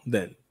Cesaro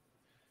then.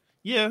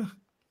 Yeah,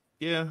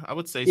 I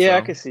would say. Yeah, so.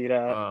 I could see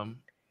that.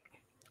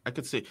 I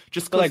could see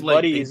just because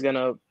Buddy is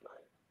gonna.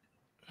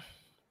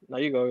 No,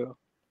 you go.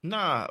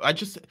 Nah,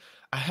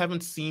 I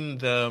haven't seen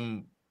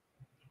them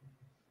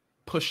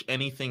push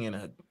anything in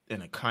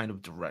a kind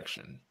of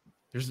direction.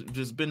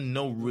 There's been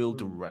no real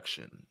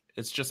direction.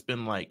 It's just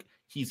been like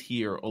he's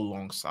here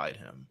alongside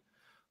him.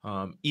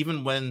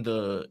 Even when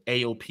the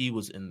AOP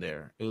was in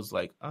there, it was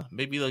like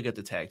maybe they'll get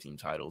the tag team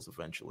titles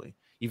eventually,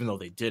 even though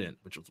they didn't,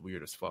 which was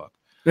weird as fuck.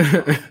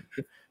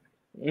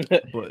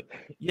 But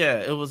yeah,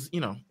 it was,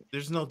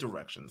 there's no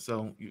direction.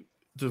 So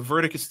the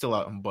verdict is still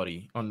out on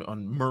Buddy,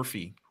 on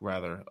Murphy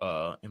rather,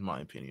 in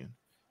my opinion.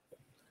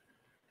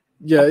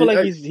 Yeah, I feel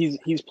like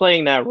he's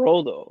playing that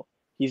role though.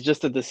 He's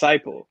just a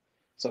disciple,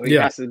 so he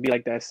has to be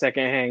like that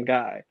second-hand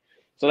guy.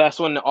 So that's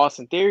when the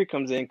Austin Theory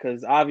comes in,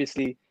 because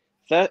obviously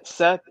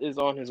Seth is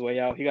on his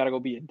way out. He got to go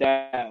be a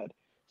dad.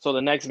 So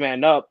the next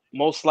man up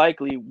most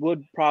likely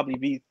would probably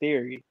be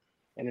Theory.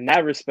 And in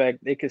that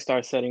respect, they could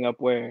start setting up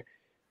where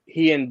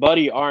he and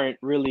Buddy aren't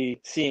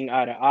really seeing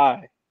eye to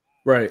eye.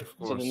 Right.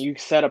 So then you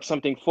set up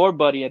something for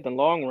Buddy at the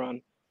long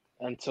run.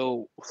 And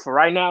so for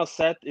right now,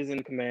 Seth is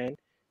in command.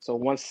 So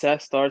once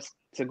Seth starts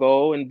to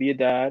go and be a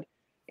dad,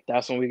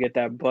 that's when we get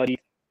that Buddy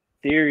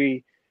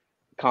Theory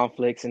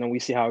conflicts, and then we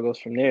see how it goes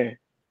from there.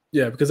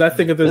 Yeah, because I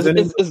think if there's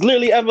it's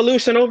literally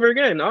evolution over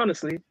again,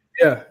 honestly.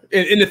 Yeah,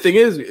 and the thing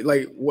is,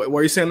 like, why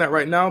are you saying that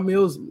right now,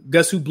 Meelz?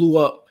 Guess who blew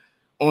up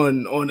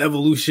on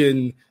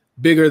Evolution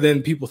bigger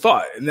than people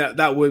thought, and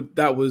that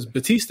was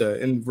Batista.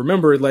 And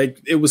remember,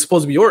 like, it was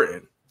supposed to be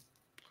Orton.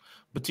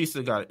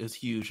 Batista is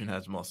huge and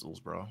has muscles,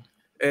 bro.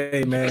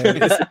 Hey man,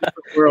 it's a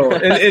different world.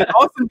 And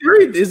Austin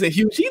Theory isn't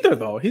huge either,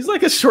 though. He's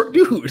like a short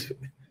dude.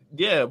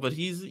 Yeah, but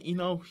he's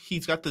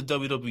got the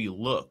WWE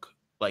look.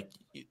 Like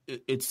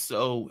it's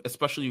so,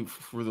 especially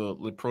for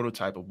the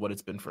prototype of what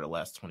it's been for the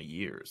last 20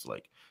 years.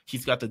 Like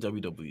he's got the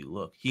WWE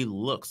look. He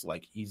looks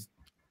like he's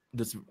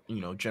this,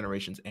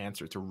 generation's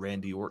answer to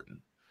Randy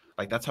Orton.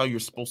 Like that's how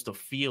you're supposed to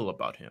feel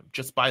about him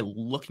just by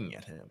looking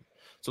at him.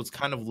 So it's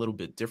kind of a little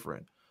bit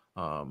different.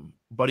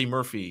 Buddy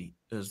Murphy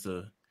is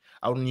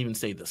I wouldn't even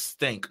say the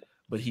stink,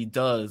 but he's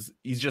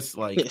just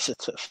like,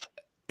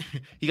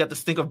 he got the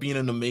stink of being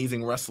an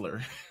amazing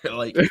wrestler.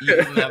 Like he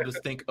doesn't have the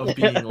stink of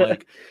being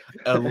like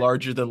a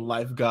larger than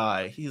life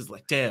guy. He's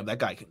like, damn, that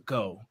guy can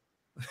go.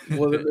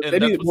 Well,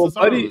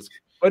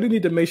 Buddy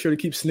need to make sure to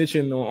keep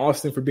snitching on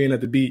Austin for being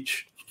at the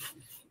beach.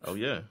 Oh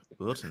yeah,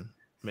 listen,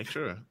 make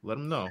sure, let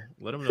him know,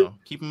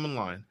 keep him in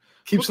line.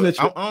 Keep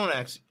snitching.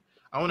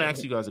 I want to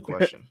ask you guys a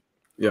question.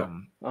 Yeah.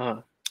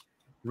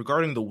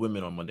 Regarding the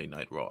women on Monday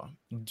Night Raw,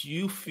 do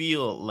you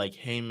feel like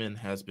Heyman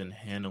has been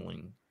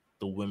handling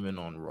the women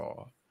on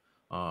Raw?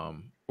 I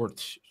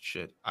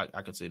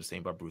could say the same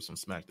about Bruce on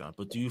SmackDown,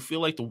 but do you feel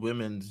like the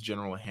women's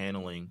general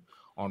handling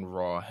on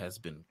Raw has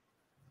been,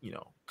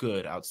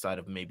 good outside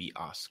of maybe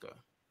Asuka?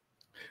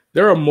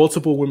 There are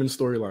multiple women's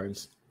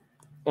storylines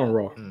on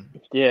Raw.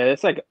 Yeah,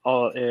 it's like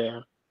all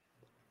air.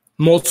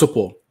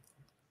 Multiple.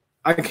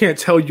 I can't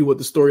tell you what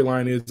the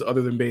storyline is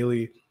other than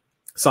Bayley,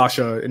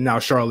 Sasha, and now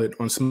Charlotte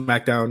on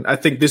SmackDown. I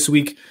think this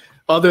week,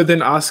 other than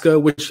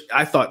Asuka, which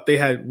I thought they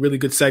had really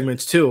good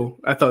segments too.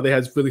 I thought they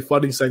had really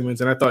funny segments,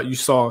 and I thought you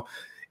saw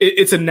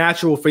it's a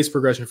natural face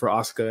progression for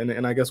Asuka,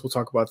 and I guess we'll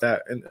talk about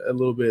that in a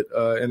little bit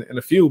in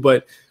a few.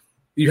 But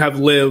you have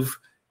Liv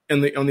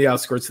on the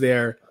outskirts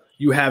there.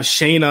 You have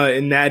Shayna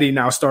and Natty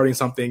now starting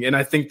something, and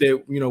I think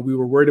that we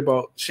were worried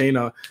about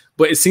Shayna,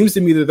 but it seems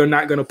to me that they're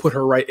not going to put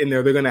her right in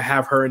there. They're going to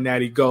have her and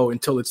Natty go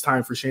until it's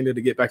time for Shayna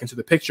to get back into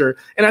the picture,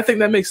 and I think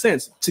that makes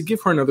sense to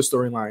give her another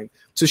storyline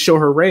to show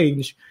her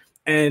range.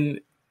 And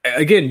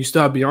again, you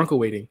still have Bianca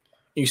waiting.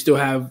 You still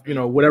have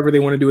whatever they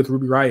want to do with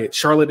Ruby Riott.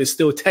 Charlotte is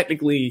still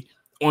technically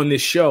on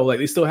this show. Like,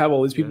 they still have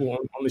all these people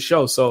on the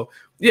show. So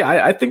yeah,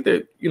 I think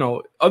that,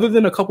 other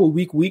than a couple of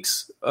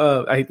weeks,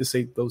 I hate to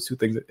say those two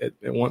things at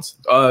once,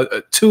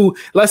 2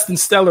 less than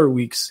stellar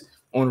weeks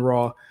on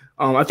Raw,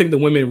 I think the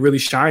women really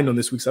shined on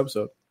this week's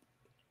episode.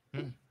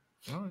 All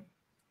right.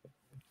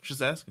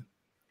 Just asking.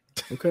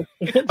 Okay.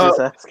 Just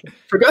asking.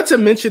 Forgot to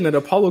mention that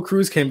Apollo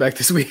Crews came back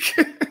this week.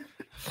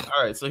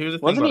 All right, so here's the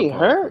thing. Wasn't he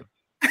hurt?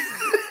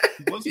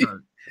 He was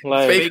hurt.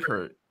 Like, Fake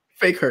hurt.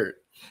 Fake hurt.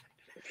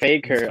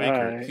 Fake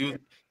hurt.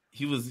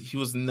 He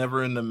was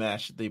never in the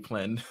match that they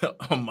planned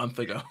a month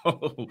ago.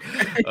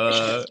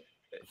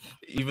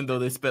 Even though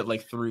they spent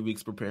like 3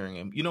 weeks preparing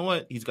him. You know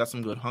what? He's got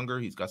some good hunger.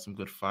 He's got some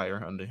good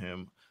fire under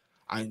him.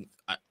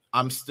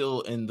 I'm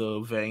still in the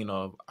vein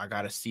of I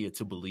gotta see it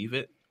to believe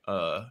it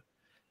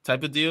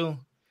type of deal.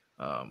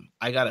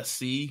 I gotta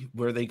see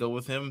where they go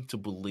with him to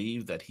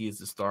believe that he is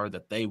the star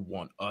that they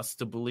want us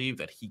to believe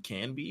that he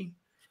can be.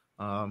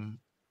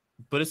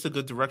 But it's a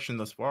good direction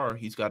thus far.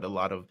 He's got a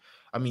lot of,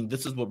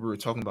 this is what we were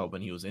talking about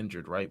when he was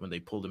injured, right? When they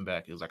pulled him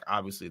back, it was like,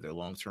 obviously they're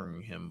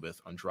long-terming him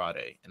with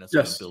Andrade, and it's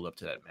going to build up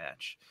to that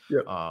match.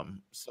 Yep.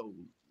 So,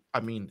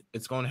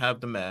 it's going to have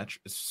the match.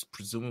 It's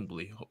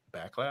presumably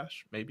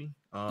Backlash, maybe.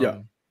 Yeah.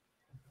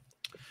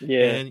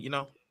 And,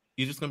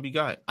 you're just going to be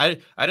guy. I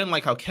didn't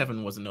like how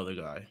Kevin was another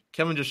guy.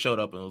 Kevin just showed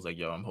up and was like,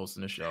 yo, I'm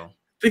hosting the show.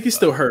 I think he's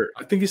still hurt.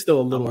 I think he's still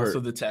a little hurt.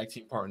 Also the tag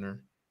team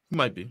partner. He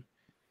might be.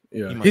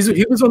 Yeah,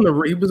 he was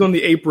on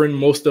the apron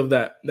most of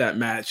that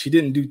match. He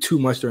didn't do too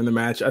much during the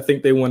match. I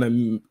think they want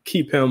to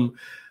keep him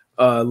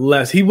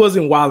less. He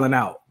wasn't wilding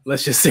out.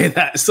 Let's just say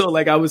that. So,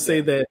 I would say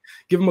that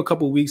give him a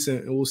couple of weeks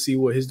and we'll see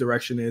what his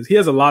direction is. He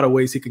has a lot of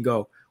ways he can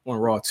go on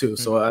Raw too.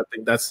 So I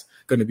think that's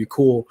going to be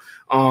cool.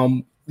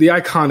 The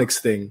Iconics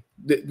thing.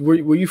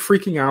 Were you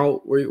freaking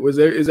out?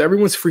 Is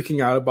everyone's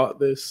freaking out about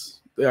this?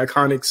 The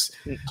Iconics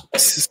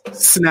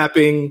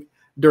snapping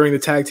during the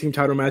tag team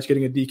title match,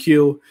 getting a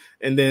DQ,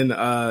 and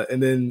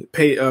then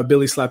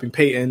Billy slapping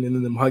Peyton, and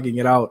then them hugging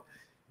it out.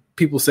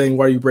 People saying,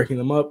 "Why are you breaking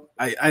them up?"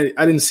 I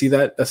didn't see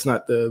that. That's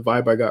not the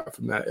vibe I got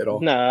from that at all.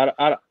 No,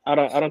 I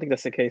don't think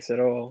that's the case at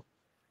all.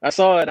 I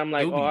saw it. I'm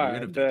like, all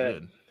right,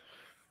 but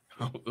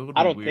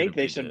I don't think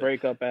they should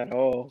break up at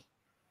all.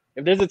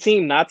 If there's a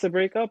team not to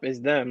break up, it's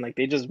them. Like,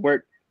 they just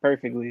work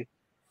perfectly.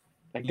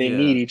 Like, they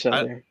need each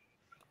other.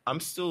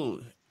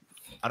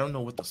 I don't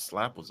know what the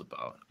slap was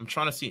about. I'm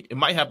trying to see. It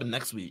might happen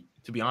next week,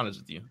 to be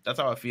honest with you. That's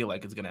how I feel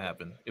like it's going to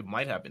happen. It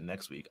might happen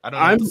next week. I don't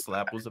know what the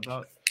slap was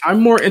about.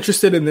 I'm more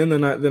interested in them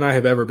than I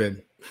have ever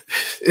been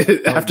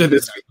after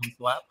this week.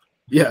 Slap?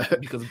 Yeah.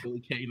 Because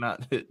Billy Kay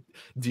not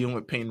dealing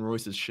with Payne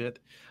Royce's shit.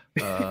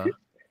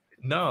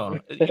 No,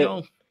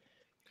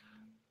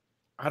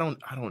 I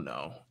don't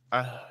know.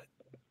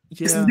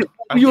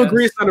 You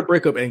agree it's not a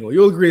breakup angle.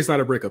 You'll agree it's not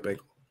a breakup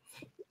angle.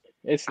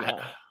 It's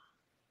not.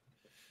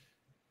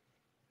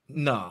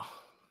 No.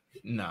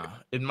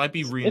 It might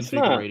be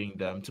reinvigorating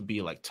them to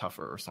be like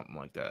tougher or something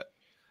like that.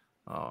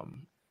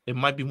 It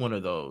might be one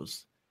of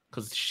those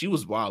because she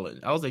was wilding.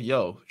 I was like,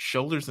 yo,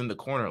 shoulders in the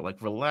corner,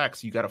 like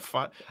relax. You got to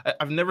fight.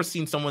 I've never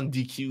seen someone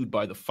DQ'd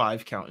by the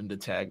 5 count in the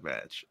tag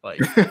match. Like,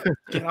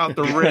 get out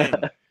the ring.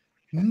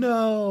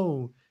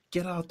 No,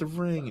 get out the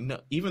ring.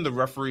 No, even the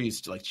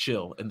referees like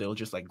chill and they'll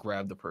just like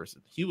grab the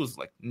person. He was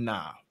like,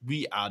 nah,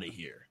 we out of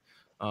here.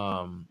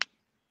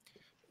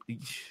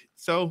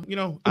 So,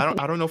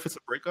 I don't know if it's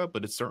a breakup,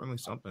 but it's certainly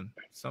something.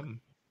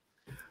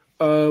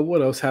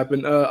 What else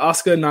happened?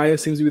 Asuka and Nia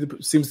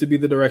seems to be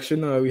the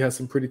direction. We had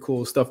some pretty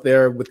cool stuff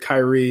there with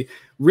Kyrie.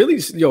 Really,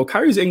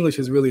 Kyrie's English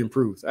has really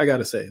improved. I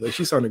gotta say,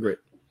 she sounded great.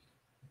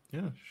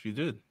 Yeah, she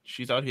did.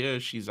 She's out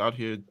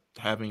here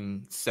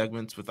having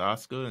segments with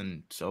Asuka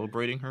and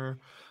celebrating her.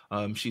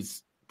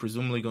 She's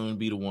presumably going to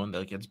be the one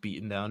that gets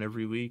beaten down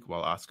every week,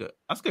 while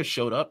Asuka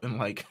showed up and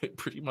like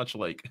pretty much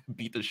like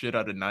beat the shit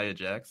out of Nia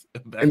Jax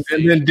and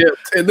then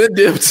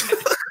dipped.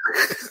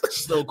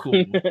 So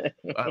cool.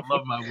 I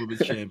love my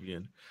women's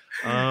champion.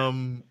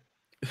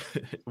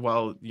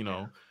 While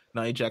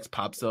Nia Jax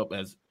pops up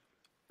as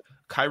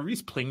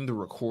Kyrie's playing the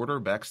recorder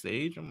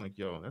backstage. I'm like,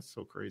 yo, that's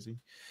so crazy.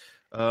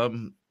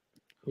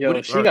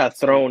 She got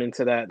thrown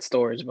into that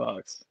storage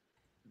box.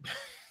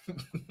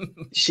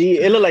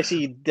 It looked like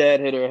she dead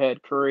hit her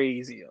head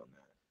crazy on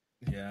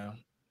that. Yeah.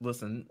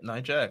 Listen,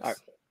 Nia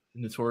Jax,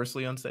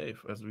 notoriously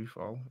unsafe, as we've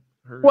all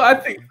heard. Well,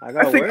 I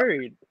got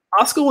worried.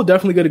 Asuka will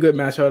definitely get a good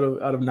match out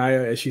of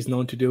Nia, as she's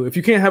known to do. If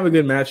you can't have a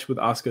good match with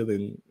Asuka,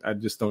 then I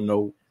just don't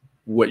know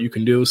what you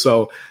can do.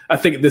 So I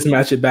think this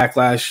match at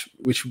Backlash,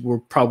 which we're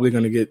probably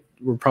going to get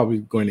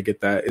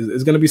that,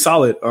 is going to be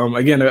solid.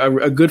 Again,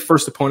 a good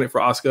first opponent for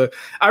Asuka.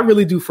 I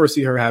really do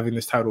foresee her having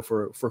this title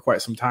for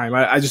quite some time.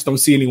 I just don't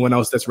see anyone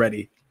else that's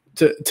ready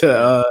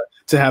to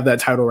have that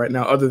title right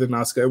now, other than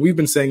Asuka. We've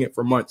been saying it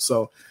for months.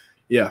 So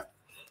yeah,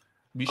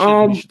 we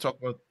should talk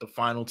about the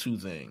final two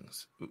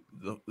things.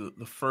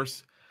 The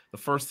first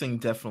thing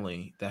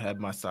definitely that had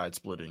my side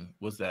splitting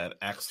was that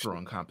axe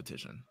throwing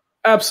competition.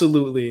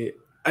 Absolutely.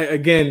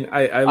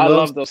 I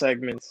love those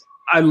segments.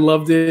 I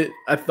loved it.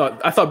 I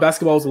thought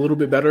basketball was a little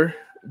bit better,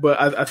 but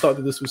I thought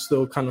that this was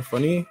still kind of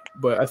funny.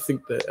 But I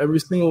think that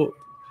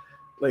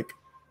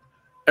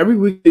every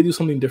week they do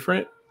something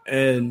different,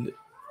 and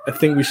I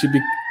think we should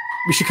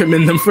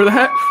commend them for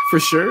that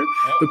for sure.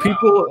 The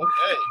people,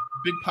 okay,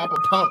 Big Papa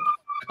Pump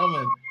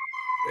coming.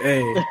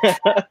 Hey,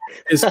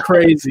 it's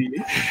crazy.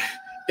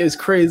 It's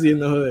crazy in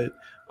the hood.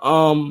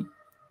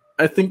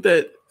 I think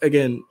that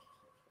again.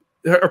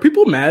 Are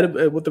people mad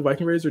at what the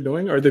Viking Raiders are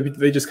doing, or are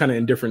they just kind of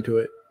indifferent to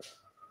it?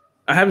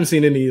 I haven't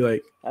seen any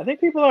I think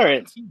people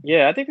are.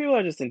 Yeah, I think people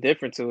are just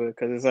indifferent to it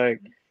because it's like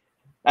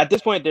at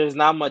this point there's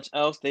not much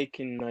else they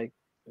can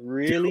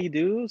really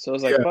do. So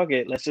it's fuck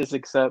it, let's just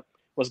accept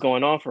what's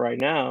going on for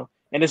right now.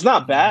 And it's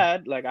not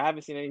bad. Like I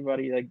haven't seen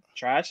anybody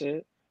trash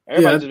it.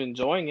 Everybody's just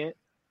enjoying it.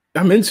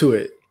 I'm into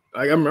it.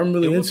 I'm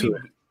really into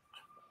it.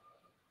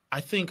 I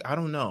think, I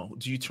don't know.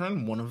 Do you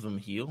turn one of them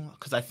heel?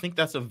 Because I think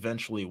that's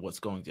eventually what's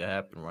going to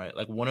happen, right?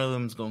 Like one of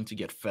them is going to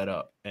get fed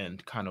up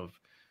and kind of,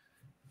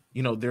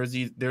 there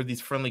are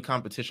these friendly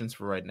competitions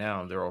for right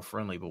now, and they're all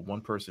friendly, but one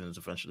person is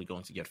eventually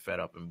going to get fed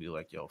up and be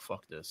like, yo,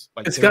 fuck this.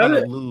 Like they're going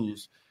to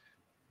lose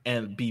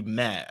and be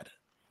mad.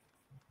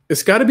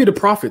 It's got to be the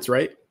Profits,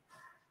 right?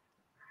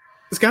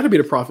 It's got to be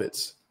the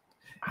Profits.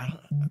 I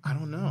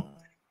don't know.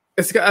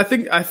 I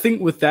think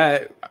with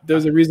that,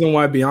 there's a reason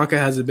why Bianca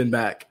hasn't been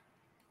back.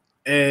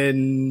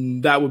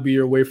 And that would be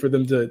your way for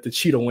them to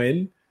cheat a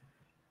win,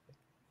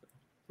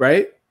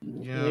 right?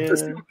 Yeah.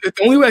 The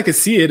only way I could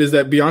see it is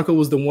that Bianca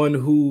was the one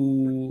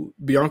who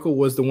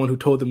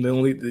told them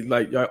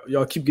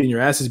y'all keep getting your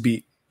asses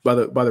beat by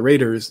the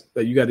Raiders,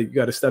 that you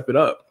got to step it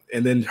up.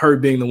 And then her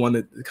being the one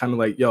that kind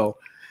of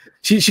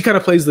she kind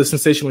of plays the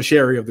sensational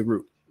Sherry of the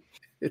group.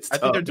 I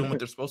think they're doing what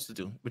they're supposed to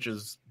do, which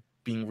is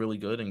being really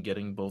good and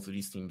getting both of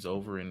these teams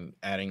over and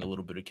adding a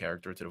little bit of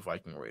character to the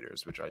Viking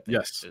Raiders, which I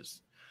think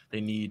is. They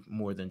need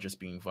more than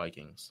just being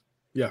Vikings.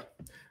 Yeah.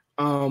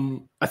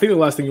 I think the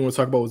last thing you want to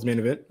talk about was main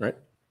event, right?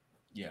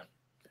 Yeah.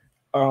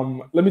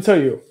 Let me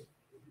tell you,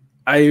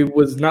 I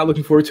was not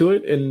looking forward to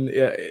it, and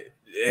it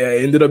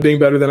ended up being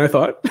better than I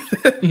thought.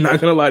 Not going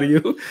to lie to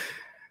you.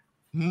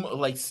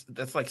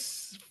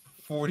 That's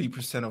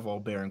 40% of all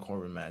Baron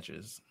Corbin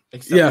matches,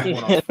 except the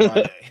one on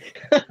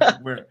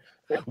Friday,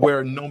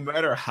 where no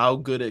matter how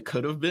good it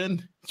could have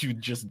been, you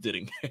just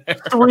didn't care.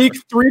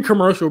 Three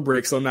commercial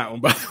breaks on that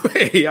one, by the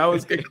way. I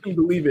couldn't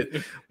believe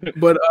it.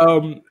 But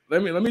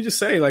let me just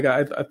say,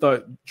 I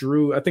thought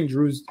I think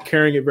Drew's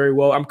carrying it very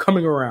well. I'm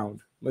coming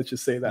around. Let's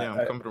just say that. Yeah,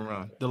 I'm coming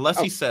around. The less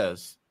he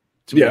says,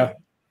 I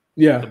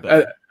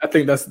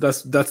think that's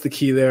the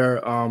key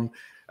there.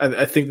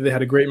 I think that they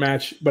had a great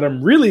match, but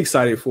I'm really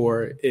excited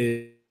for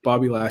is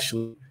Bobby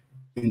Lashley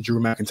and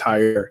Drew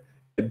McIntyre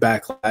at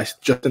Backlash,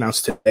 just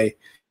announced today.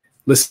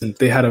 Listen,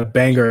 they had a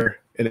banger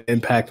in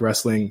Impact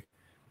Wrestling.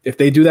 If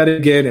they do that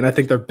again, and I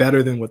think they're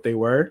better than what they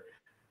were,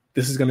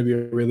 this is going to be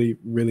a really,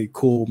 really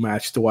cool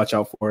match to watch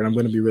out for, and I'm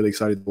going to be really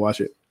excited to watch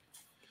it.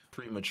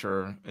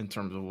 Premature in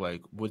terms of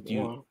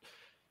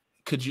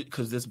could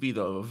this be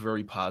the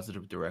very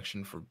positive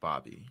direction for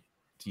Bobby?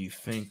 Do you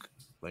think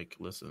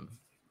listen,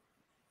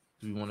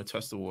 do we want to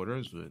test the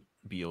waters with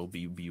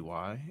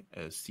BOBBY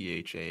as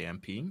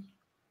CHAMP?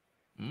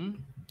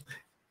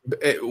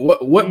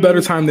 What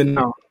better time than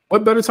now?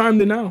 What better time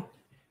than now?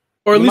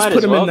 Or at least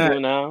put him in that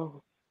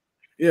now.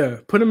 Yeah,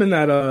 put him in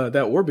that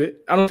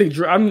orbit. I don't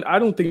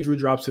think Drew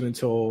drops it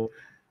until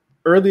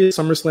earliest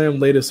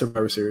SummerSlam, latest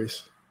Survivor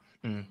Series.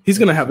 He's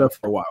gonna have that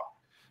for a while.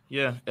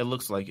 Yeah, it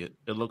looks like it.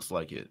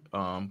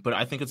 But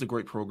I think it's a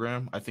great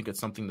program. I think it's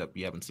something that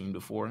we haven't seen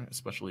before,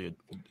 especially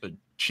a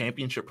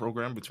championship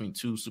program between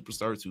two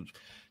superstars who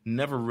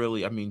never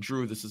really. I mean,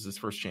 Drew, this is his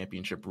first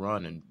championship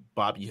run, and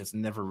Bobby has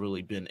never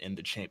really been in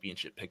the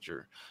championship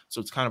picture.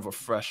 So it's kind of a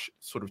fresh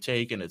sort of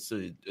take, and it's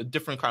a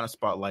different kind of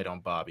spotlight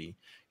on Bobby.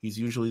 He's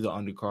usually the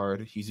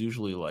undercard. He's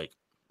usually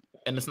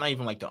and it's not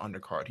even the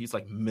undercard. He's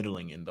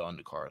middling in the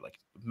undercard,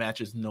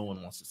 matches no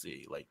one wants to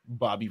see, like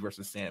Bobby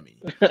versus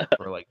Sammy,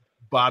 or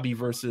Bobby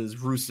versus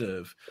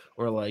Rusev,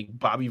 or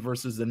Bobby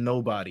versus a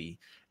nobody.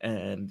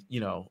 And,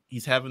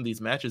 he's having these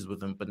matches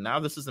with him, but now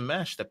this is a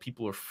match that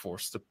people are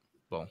forced to,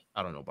 well,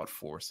 I don't know about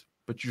force,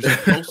 but you're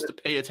supposed to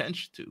pay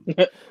attention to.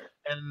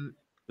 And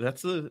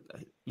that's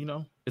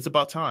it's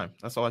about time.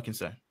 That's all I can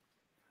say.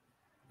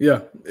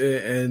 Yeah.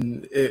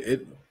 And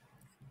it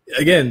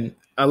again,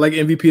 I like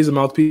MVP as a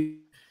mouthpiece.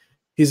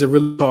 He's a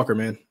really talker,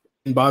 man.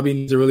 And Bobby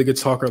needs a really good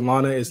talker.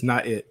 Lana is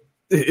not it.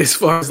 as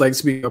far as like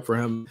speaking up for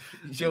him.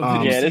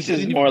 This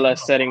is more or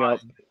less setting up.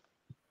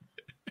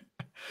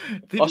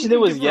 All she did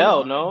was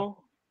yell, no?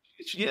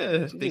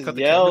 Yeah, they cut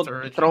the yelled,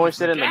 throwing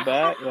shit in the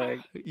back, like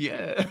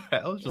yeah.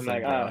 I was just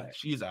like,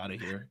 she's out of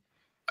here.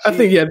 I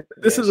think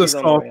this is a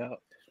soft.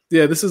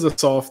 Yeah, this is a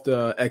soft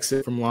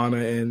exit from Lana,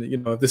 and you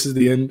know, if this is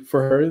the end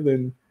for her,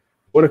 then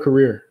what a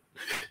career!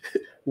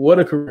 What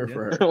a career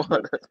for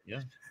her!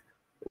 Yeah,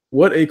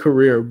 what a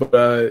career!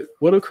 But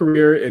what a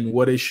career and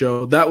what a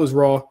show! That was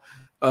Raw,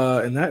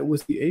 and that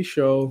was the A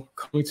Show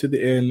coming to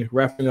the end,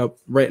 wrapping up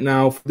right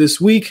now for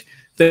this week.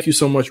 Thank you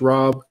so much,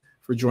 Rob,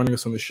 for joining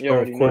us on the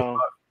show. Of course,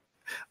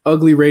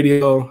 Ugly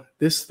Radio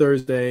this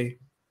Thursday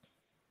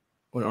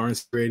on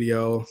RNC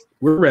Radio.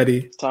 We're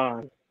ready. It's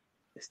time.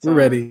 We're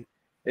ready.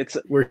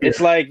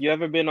 It's like you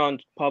ever been on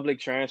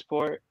public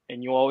transport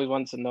and you always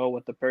want to know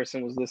what the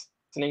person was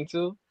listening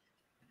to?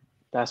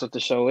 That's what the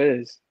show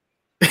is.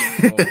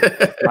 That's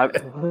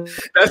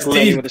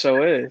deep. What the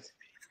show is.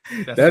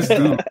 That's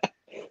deep.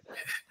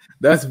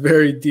 That's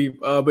very deep.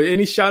 But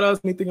any shout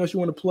outs, anything else you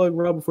want to plug,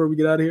 Rob, before we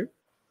get out of here?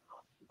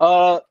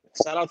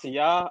 Shout out to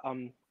y'all.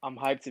 I'm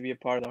hyped to be a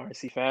part of the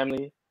RNC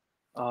family.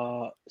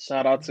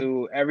 Shout out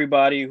to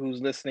everybody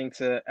who's listening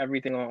to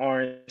everything on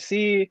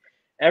RNC.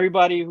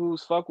 Everybody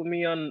who's fuck with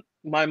me on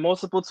my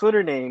multiple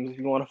Twitter names. If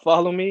you want to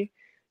follow me,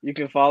 you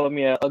can follow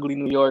me at Ugly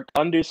New York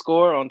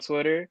 _ on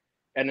Twitter,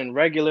 and then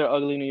regular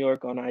Ugly New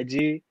York on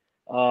IG.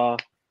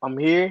 I'm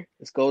here.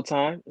 It's go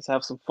time. Let's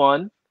have some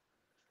fun.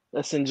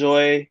 Let's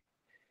enjoy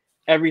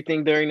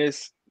everything during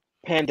this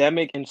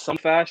pandemic in some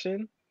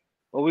fashion.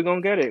 But we're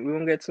gonna get it. We're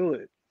gonna get to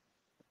it.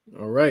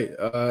 All right.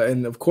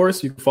 And of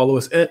course, you can follow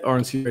us at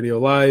RNC Radio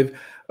Live.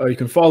 You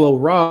can follow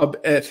Rob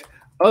at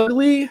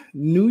Ugly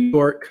New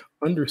York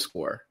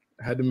 _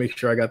 I had to make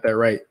sure I got that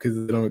right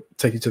because they don't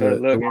take you to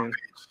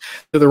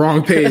the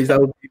wrong page.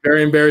 That would be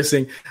very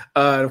embarrassing.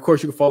 And of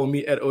course, you can follow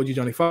me at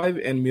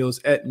OGJohnny5 and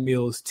Meelz at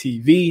Meelz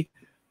TV.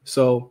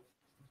 So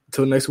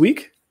until next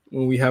week,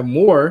 when we have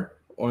more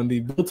on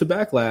the Build to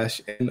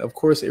Backlash and of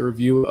course a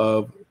review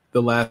of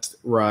The Last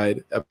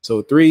Ride,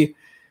 episode 3.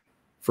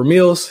 For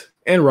Meelz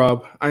and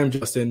Rob, I am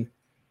Justin.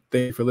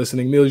 Thank you for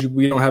listening. Meelz,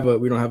 we don't have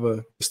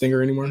a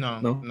stinger anymore.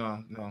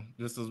 No.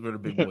 This is where the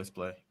big boys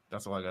play.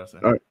 That's all I gotta say.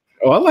 All right.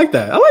 Oh, I like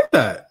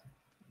that.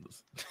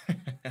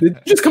 Did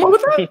you just come up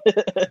with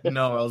that?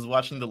 No, I was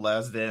watching The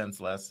Last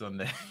Dance last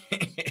Sunday,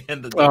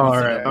 and the all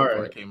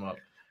right. came up.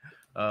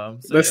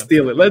 Let's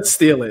steal it. Let's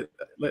steal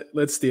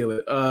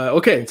it.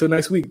 Okay, until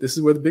next week. This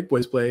is where the big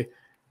boys play.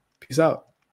 Peace out.